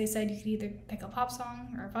 because they said you could either pick a pop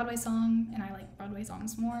song or a Broadway song, and I like Broadway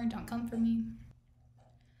songs more. Don't come for me.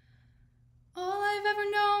 All I've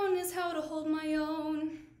ever known is how to hold my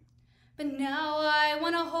own, but now I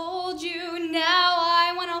wanna hold you, now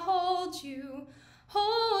I wanna hold you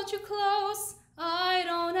close. I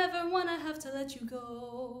don't ever wanna have to let you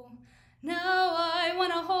go. Now I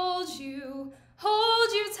wanna hold you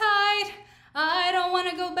tight. I don't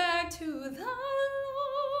wanna go back to the lonely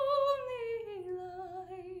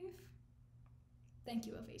life. Thank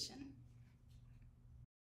you, Ovation.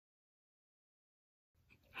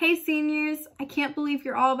 Hey seniors, I can't believe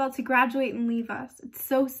you're all about to graduate and leave us. It's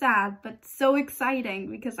so sad, but so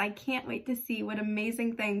exciting because I can't wait to see what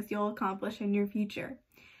amazing things you'll accomplish in your future.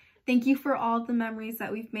 Thank you for all the memories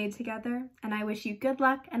that we've made together, and I wish you good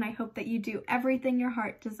luck, and I hope that you do everything your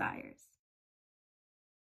heart desires.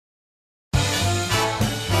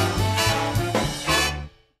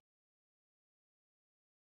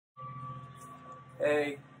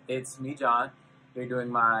 Hey, it's me, John. You're doing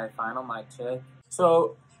my final mic check.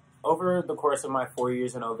 So, over the course of my 4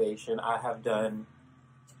 years in Ovation, I have done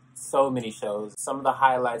so many shows. Some of the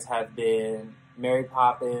highlights have been Mary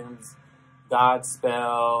Poppins,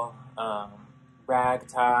 Godspell,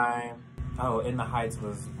 Ragtime. Oh, In the Heights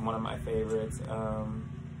was one of my favorites.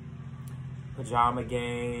 Pajama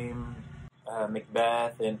Game,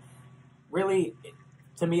 Macbeth, and really,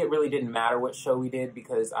 to me, it really didn't matter what show we did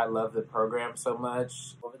because I love the program so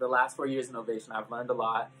much. Over the last 4 years in Ovation, I've learned a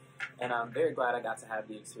lot, and I'm very glad I got to have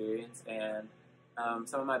the experience. And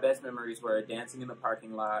some of my best memories were dancing in the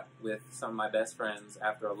parking lot with some of my best friends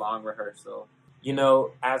after a long rehearsal. You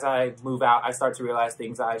know, as I move out, I start to realize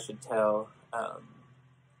things I should tell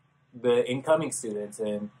the incoming students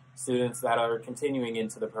and students that are continuing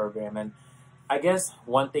into the program. And I guess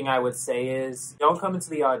one thing I would say is don't come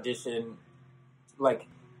into the audition like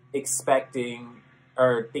expecting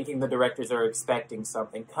or thinking the directors are expecting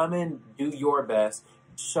something. Come in, do your best,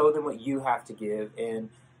 show them what you have to give, and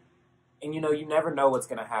you know, you never know what's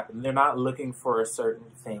going to happen. They're not looking for a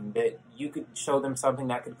certain thing. That you could show them something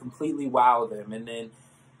that could completely wow them, and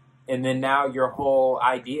then now their whole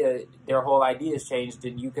idea is changed,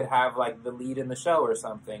 and you could have like the lead in the show or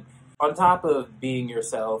something. On top of being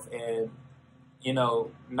yourself and, you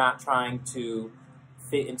know, not trying to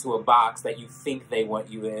fit into a box that you think they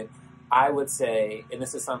want you in, I would say, and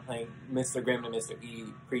this is something Mr. Grimm and Mr. E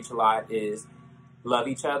preach a lot, is love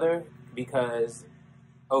each other, because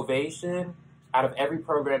Ovation, out of every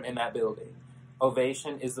program in that building,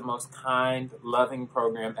 Ovation is the most kind, loving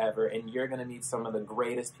program ever, and you're going to meet some of the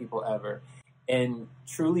greatest people ever. And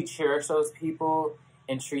truly cherish those people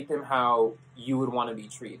and treat them how you would want to be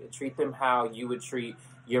treated. Treat them how you would treat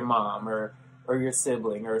your mom or your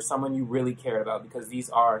sibling or someone you really cared about, because these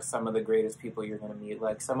are some of the greatest people you're going to meet.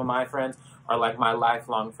 Like, some of my friends are like my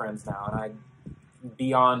lifelong friends now, and I'm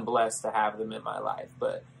beyond blessed to have them in my life.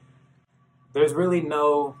 But there's really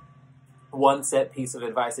no one set piece of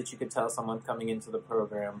advice that you could tell someone coming into the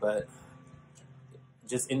program, but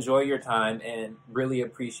just enjoy your time and really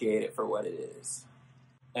appreciate it for what it is.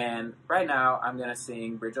 And right now, I'm going to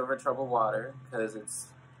sing Bridge Over Troubled Water, because it's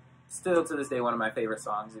still to this day one of my favorite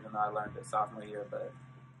songs, even though I learned it sophomore year, but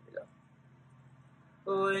here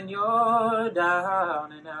we go. When you're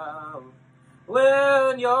down and out,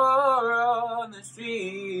 when you're on the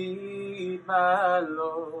street, my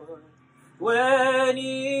Lord, when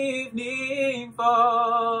evening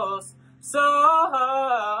falls so hard,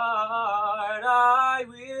 I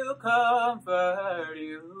will comfort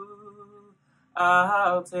you.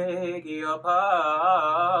 I'll take your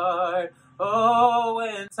part. Oh,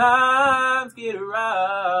 when times get rough.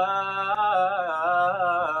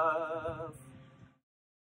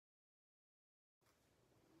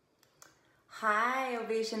 Hi,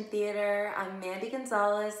 Ovation Theater. I'm Mandy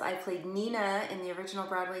Gonzalez. I played Nina in the original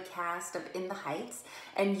Broadway cast of In the Heights,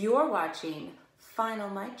 and you're watching Final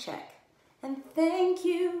Mic Check. And thank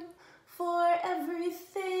you for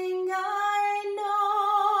everything I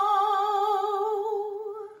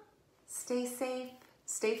know. Stay safe,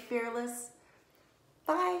 stay fearless.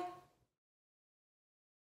 Bye.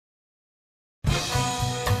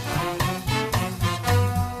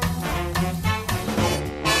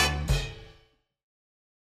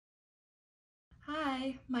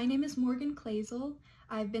 Hi, my name is Morgan Clazel.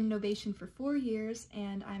 I've been in Ovation for 4 years,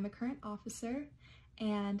 and I'm a current officer,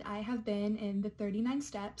 and I have been in the 39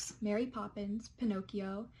 Steps, Mary Poppins,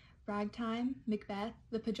 Pinocchio, Ragtime, Macbeth,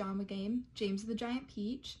 The Pajama Game, James the Giant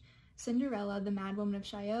Peach, Cinderella, The Mad Woman of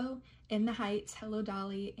Chaillot, In the Heights, Hello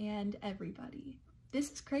Dolly, and Everybody.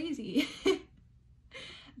 This is crazy.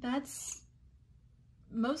 That's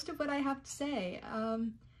most of what I have to say.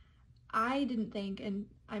 I didn't think, and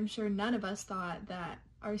I'm sure none of us thought, that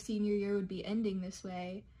our senior year would be ending this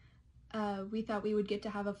way. We thought we would get to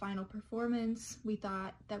have a final performance. We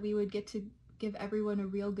thought that we would get to give everyone a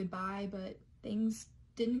real goodbye, but things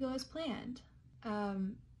didn't go as planned.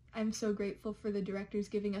 I'm so grateful for the directors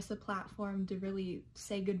giving us a platform to really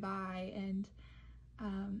say goodbye and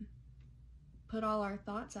put all our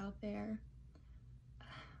thoughts out there.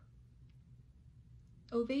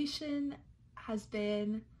 Ovation has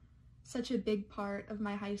been such a big part of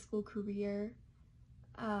my high school career.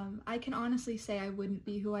 I can honestly say I wouldn't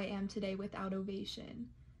be who I am today without Ovation.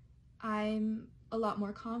 I'm a lot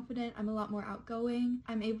more confident, I'm a lot more outgoing,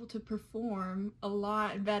 I'm able to perform a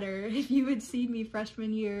lot better. If you had seen me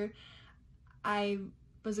freshman year, I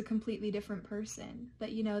was a completely different person.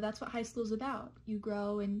 But you know, that's what high school's about. You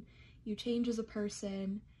grow and you change as a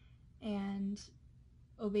person, and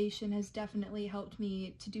Ovation has definitely helped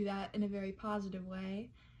me to do that in a very positive way,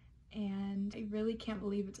 and I really can't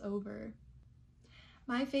believe it's over.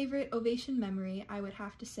 My favorite Ovation memory, I would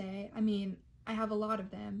have to say, I mean, I have a lot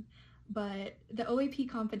of them, but the OAP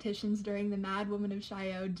competitions during the Mad Woman of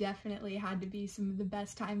Shiloh definitely had to be some of the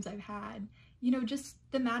best times I've had. You know, just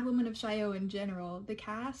the Mad Woman of Shiloh in general, the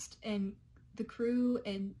cast and the crew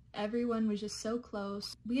and everyone was just so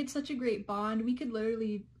close. We had such a great bond. We could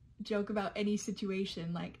literally joke about any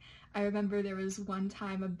situation. Like, I remember there was one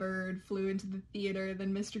time a bird flew into the theater,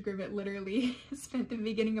 then Mr. Grivet literally spent the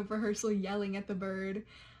beginning of rehearsal yelling at the bird.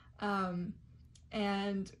 And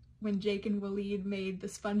when Jake and Waleed made the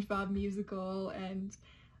SpongeBob musical, and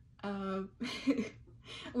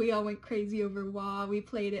we all went crazy over Wah. We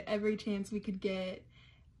played it every chance we could get.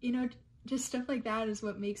 You know, just stuff like that is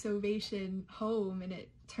what makes Ovation home, and it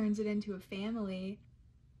turns it into a family.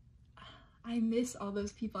 I miss all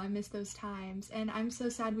those people, I miss those times, and I'm so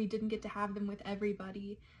sad we didn't get to have them with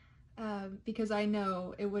everybody, because I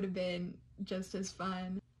know it would have been just as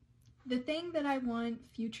fun. The thing that I want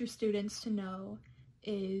future students to know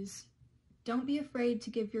is don't be afraid to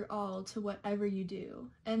give your all to whatever you do.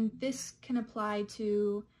 And this can apply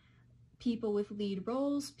to people with lead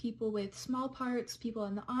roles, people with small parts, people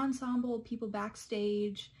in the ensemble, people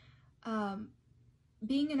backstage.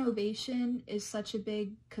 Being an Ovation is such a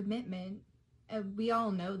big commitment. We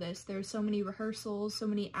all know this. There are so many rehearsals, so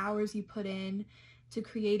many hours you put in to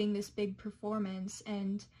creating this big performance,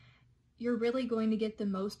 and you're really going to get the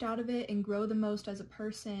most out of it and grow the most as a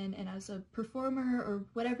person and as a performer or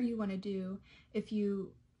whatever you want to do if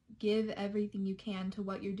you give everything you can to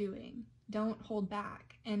what you're doing. Don't hold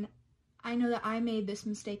back. And I know that I made this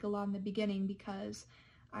mistake a lot in the beginning because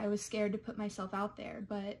I was scared to put myself out there,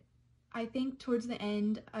 but I think towards the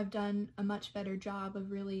end I've done a much better job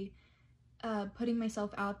of really putting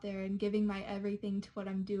myself out there and giving my everything to what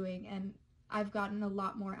I'm doing, and I've gotten a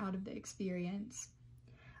lot more out of the experience.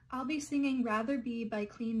 I'll be singing Rather Be by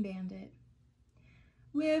Clean Bandit.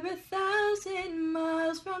 We're 1,000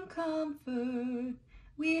 miles from comfort,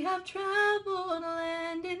 we have traveled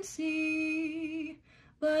land and sea,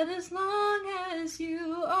 but as long as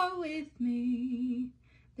you are with me,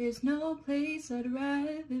 there's no place I'd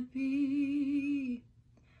rather be.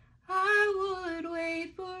 I would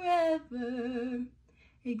wait forever,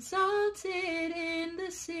 exalted in the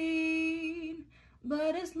scene,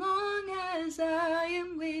 but as long as I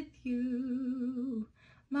am with you,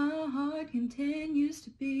 my heart continues to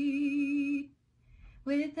beat.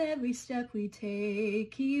 With every step we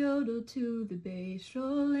take, Kyoto to the bay,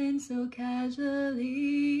 strolling so casually.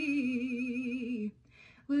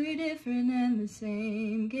 We're different and the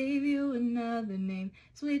same, gave you another name,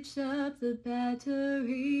 switched up the batteries.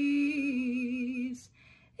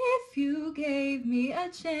 If you gave me a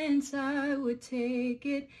chance, I would take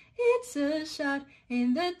it. It's a shot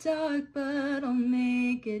in the dark, but I'll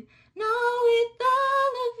make it. No, with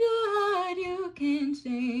all of your heart, you can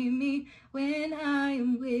shame me. When I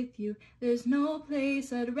am with you, there's no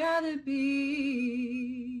place I'd rather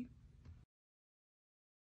be.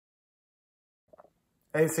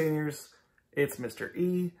 Hey seniors, it's Mr.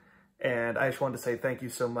 E, and I just wanted to say thank you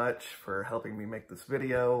so much for helping me make this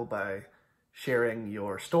video by sharing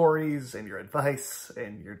your stories and your advice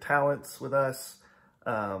and your talents with us.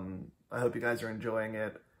 I hope you guys are enjoying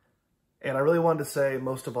it. And I really wanted to say,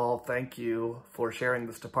 most of all, thank you for sharing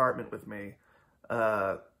this department with me.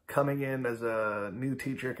 Coming in as a new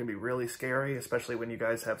teacher can be really scary, especially when you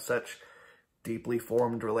guys have such deeply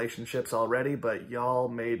formed relationships already, but y'all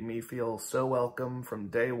made me feel so welcome from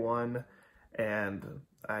day one, and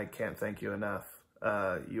I can't thank you enough.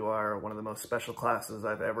 You are one of the most special classes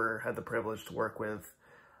I've ever had the privilege to work with.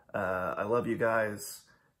 I love you guys.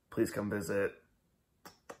 Please come visit.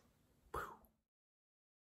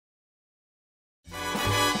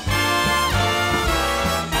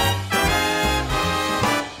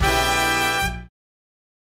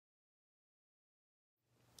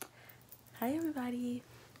 Hi everybody,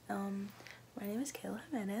 my name is Kayla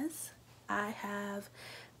Jimenez. I have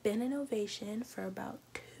been in Ovation for about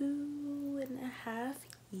 2.5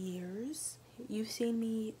 years. You've seen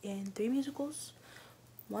me in 3 musicals,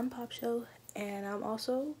 1 pop show, and I'm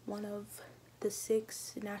also one of the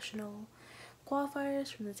 6 national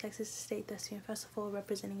qualifiers from the Texas State Thespian Festival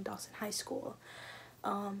representing Dawson High School.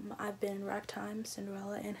 I've been in Ragtime,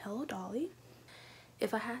 Cinderella, and Hello Dolly.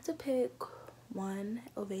 If I had to pick one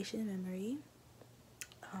Ovation memory.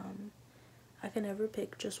 I can never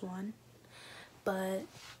pick just one, but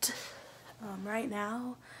right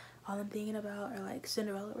now all I'm thinking about are like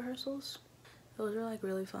Cinderella rehearsals. Those are like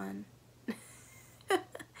really fun.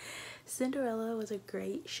 Cinderella was a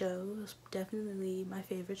great show. It was definitely my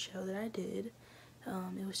favorite show that I did.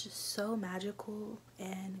 It was just so magical,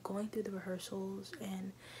 and going through the rehearsals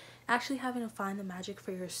and actually having to find the magic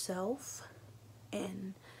for yourself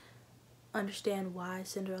and understand why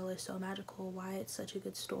Cinderella is so magical, why it's such a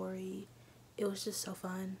good story. It was just so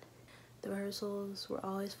fun. The rehearsals were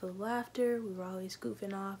always full of laughter. We were always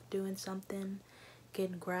goofing off, doing something,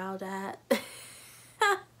 getting growled at.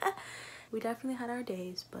 We definitely had our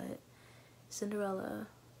days, but Cinderella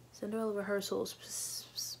rehearsals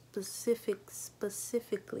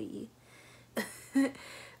specifically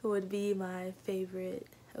would be my favorite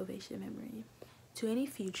Ovation memory. To any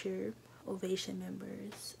future Ovation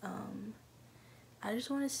members, I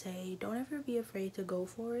just want to say, don't ever be afraid to go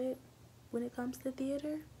for it when it comes to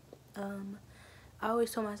theater. I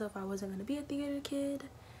always told myself I wasn't going to be a theater kid.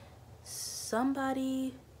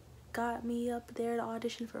 Somebody got me up there to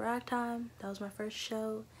audition for Ragtime. That was my first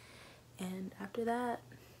show. And after that,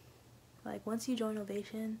 like, once you join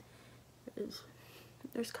Ovation,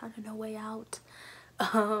 there's kind of no way out.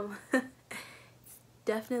 It's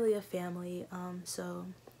definitely a family. So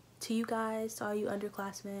to you guys, to all you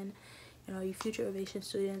underclassmen and all you future Ovation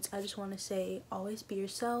students, I just want to say, always be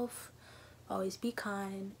yourself, always be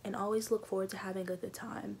kind, and always look forward to having a good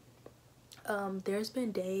time. There's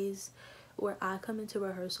been days where I come into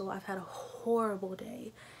rehearsal, I've had a horrible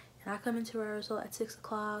day, and I come into rehearsal at 6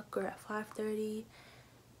 o'clock or at 5:30,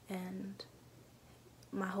 and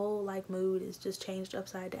my whole like mood is just changed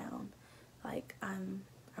upside down. Like, I'm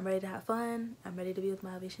ready to have fun, I'm ready to be with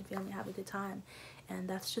my Ovation family, have a good time, and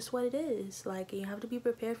that's just what it is. Like, you have to be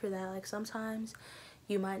prepared for that. Like, sometimes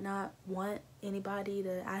you might not want anybody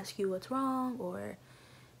to ask you what's wrong or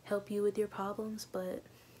help you with your problems, but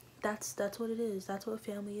that's what it is. That's what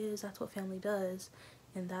family is. That's what family does,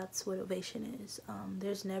 and that's what Ovation is.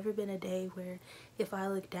 There's never been a day where if I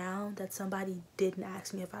look down that somebody didn't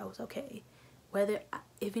ask me if I was okay,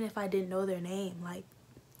 even if I didn't know their name. Like,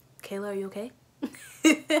 Kayla, are you okay?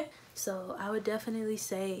 So I would definitely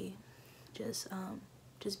say, just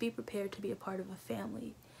be prepared to be a part of a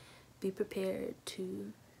family. Be prepared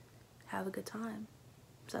to have a good time.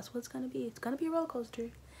 So that's what it's gonna be. It's gonna be a roller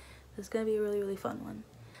coaster. It's gonna be a really, really fun one.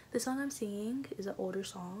 The song I'm singing is an older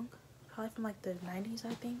song, probably from like the 90s,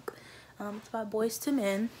 I think. It's by Boys to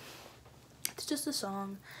Men. It's just a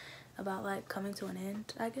song about like coming to an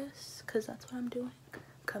end, I guess, because that's what I'm doing.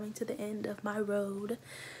 Coming to the end of my road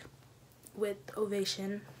with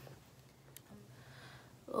Ovation.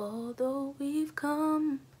 Although we've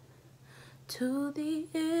come to the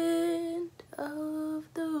end of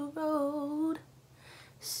the road,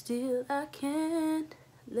 still I can't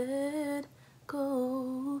let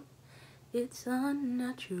go. It's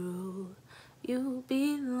unnatural. You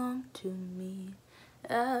belong to me,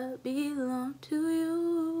 I belong to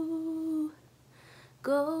you.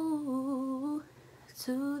 Go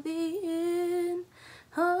to the end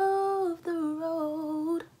of the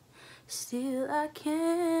road, still I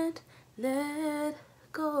can't let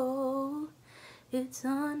go. It's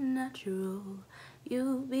unnatural.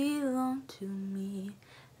 You belong to me,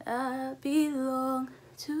 I belong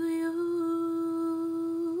to you.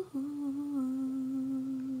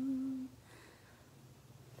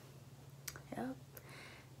 Yep,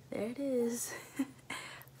 there it is.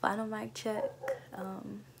 Final mic check.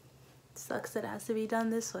 Sucks that it has to be done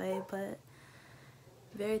this way, but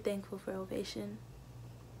very thankful for Ovation.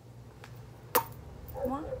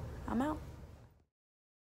 Well, I'm out.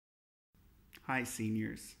 Hi,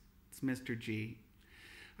 seniors. It's Mr. G.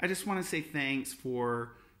 I just want to say thanks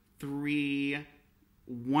for 3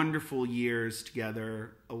 wonderful years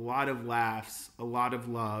together. A lot of laughs, a lot of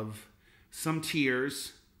love, some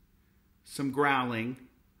tears, some growling,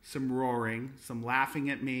 some roaring, some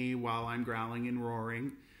laughing at me while I'm growling and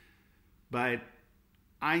roaring. But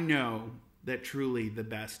I know that truly the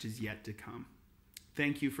best is yet to come.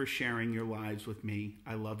 Thank you for sharing your lives with me.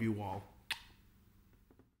 I love you all.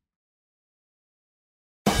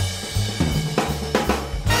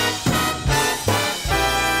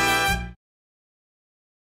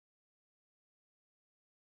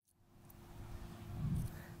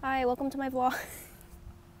 Hi, welcome to my vlog.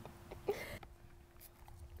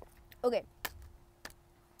 Okay,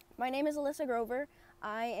 my name is Alyssa Grover.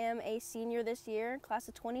 I am a senior this year, class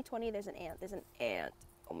of 2020. There's an ant,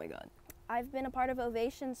 oh my god. I've been a part of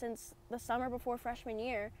Ovation since the summer before freshman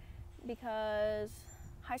year because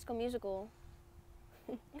High School Musical.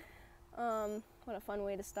 What a fun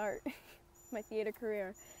way to start my theater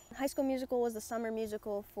career. High School Musical was the summer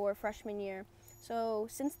musical for freshman year. So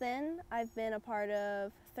since then, I've been a part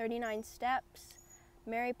of 39 Steps,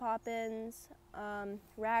 Mary Poppins,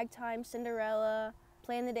 Ragtime, Cinderella,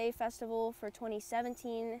 Play in the Day Festival for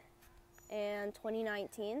 2017 and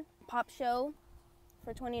 2019, Pop Show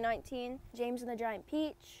for 2019, James and the Giant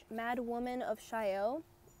Peach, Mad Woman of Chaillot.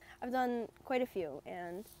 I've done quite a few,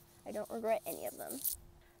 and I don't regret any of them.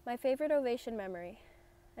 My favorite Ovation memory.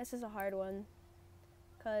 This is a hard one,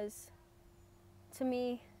 because to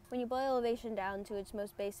me, when you boil Ovation down to its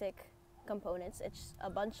most basic components, it's a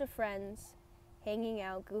bunch of friends hanging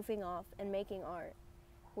out, goofing off, and making art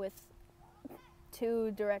with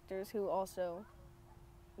 2 directors who also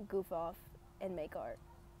goof off and make art.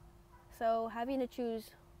 So having to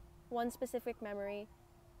choose one specific memory,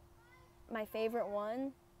 my favorite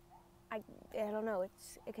one, I don't know,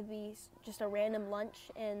 it could be just a random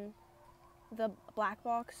lunch in the black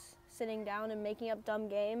box, sitting down and making up dumb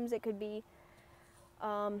games. It could be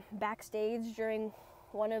backstage during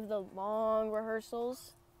one of the long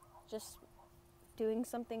rehearsals, just doing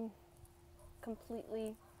something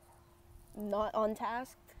completely not on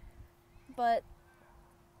task. But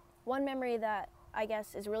one memory that I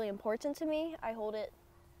guess is really important to me, I hold it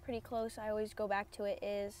pretty close, I always go back to it,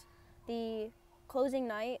 is the closing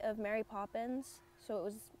night of Mary Poppins. So it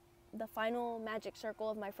was the final magic circle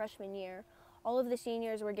of my freshman year. All of the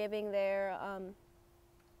seniors were giving their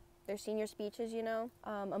senior speeches, you know.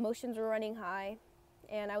 Emotions were running high,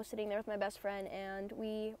 and I was sitting there with my best friend, and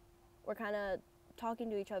we were kind of talking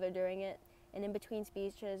to each other during it, and in between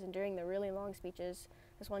speeches and during the really long speeches.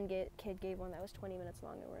 This one kid gave one that was 20 minutes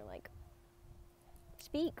long, and we were like,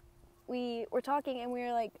 speak. We were talking, and we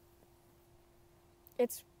were like,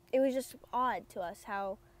 it was just odd to us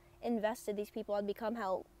how invested these people had become,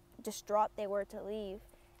 how distraught they were to leave,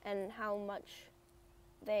 and how much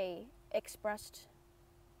they expressed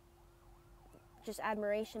just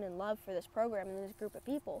admiration and love for this program and this group of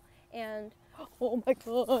people. And oh my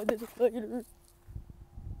God, there's a spider.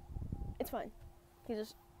 It's fine.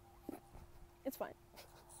 It's fine.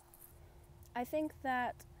 I think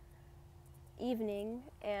that evening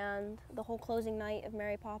and the whole closing night of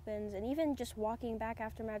Mary Poppins, and even just walking back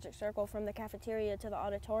after Magic Circle from the cafeteria to the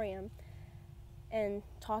auditorium and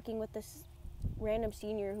talking with this random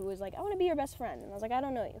senior who was like, I want to be your best friend. And I was like, I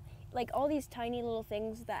don't know you. Like, all these tiny little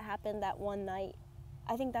things that happened that one night,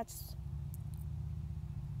 I think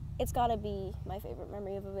it's got to be my favorite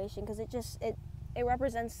memory of Ovation, because it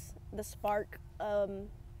represents the spark, the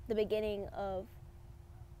beginning of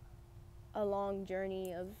a long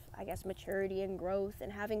journey of, I guess, maturity and growth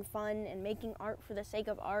and having fun and making art for the sake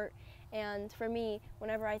of art. And for me,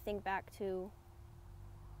 whenever I think back to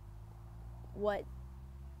what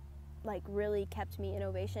like really kept me in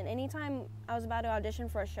Ovation, anytime I was about to audition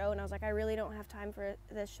for a show and I was like, I really don't have time for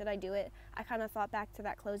this, should I do it? I kind of thought back to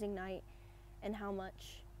that closing night and how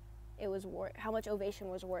much it was how much Ovation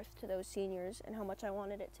was worth to those seniors, and how much I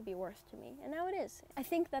wanted it to be worth to me. And now it is. I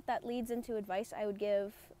think that leads into advice I would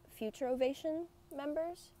give future Ovation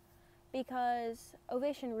members, because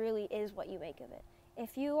Ovation really is what you make of it.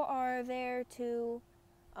 If you are there to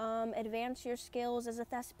advance your skills as a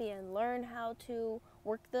thespian, learn how to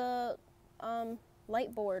work the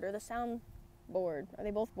light board or the sound board, are they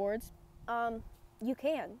both boards? You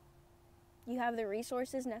can. You have the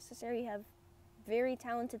resources necessary. You have very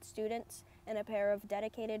talented students and a pair of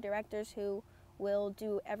dedicated directors who will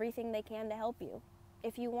do everything they can to help you.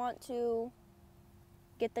 If you want to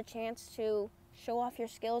get the chance to show off your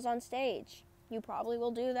skills on stage, you probably will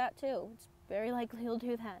do that too. It's very likely you'll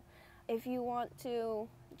do that. If you want to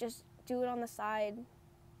just do it on the side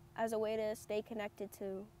as a way to stay connected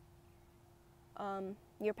to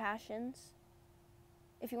your passions,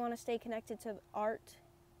 if you want to stay connected to art,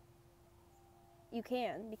 you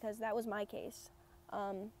can, because that was my case.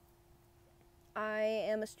 I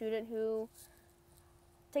am a student who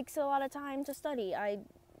takes a lot of time to study. I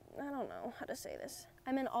don't know how to say this.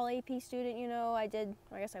 I'm an all AP student, you know. I did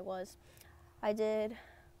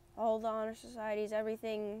all the honor societies,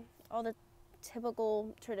 everything, all the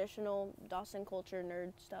typical traditional Dawson culture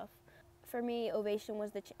nerd stuff. For me, Ovation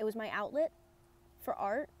was it was my outlet for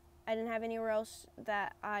art. I didn't have anywhere else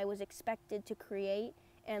that I was expected to create,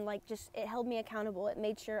 and it held me accountable. It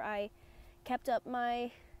made sure I kept up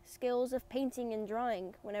my skills of painting and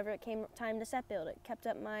drawing whenever it came time to set build. It kept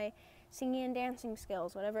up my singing and dancing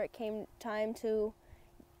skills whenever it came time to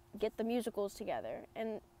get the musicals together.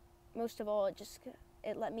 And most of all,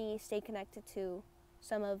 it let me stay connected to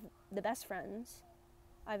some of the best friends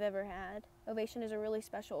I've ever had. Ovation is a really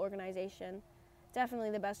special organization.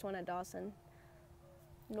 Definitely the best one at Dawson.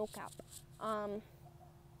 No cap.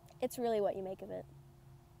 It's really what you make of it.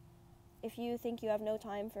 If you think you have no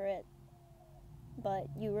time for it, but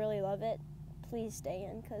you really love it, please stay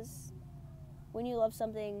in, because when you love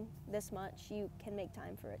something this much, you can make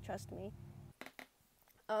time for it, trust me.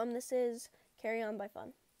 This is Carry On by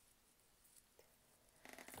Fun.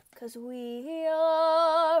 'Cause we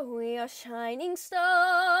are shining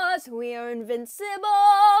stars, we are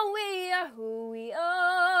invincible, we are who we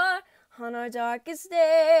are. On our darkest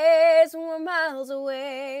days, when we're miles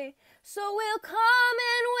away, so we'll come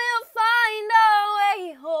and we'll find our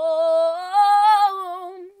way home.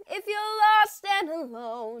 If you're lost and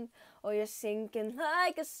alone, or you're sinking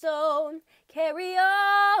like a stone, carry on.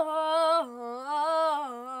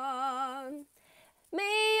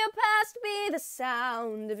 May your past be the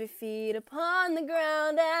sound of your feet upon the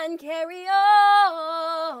ground, and carry on.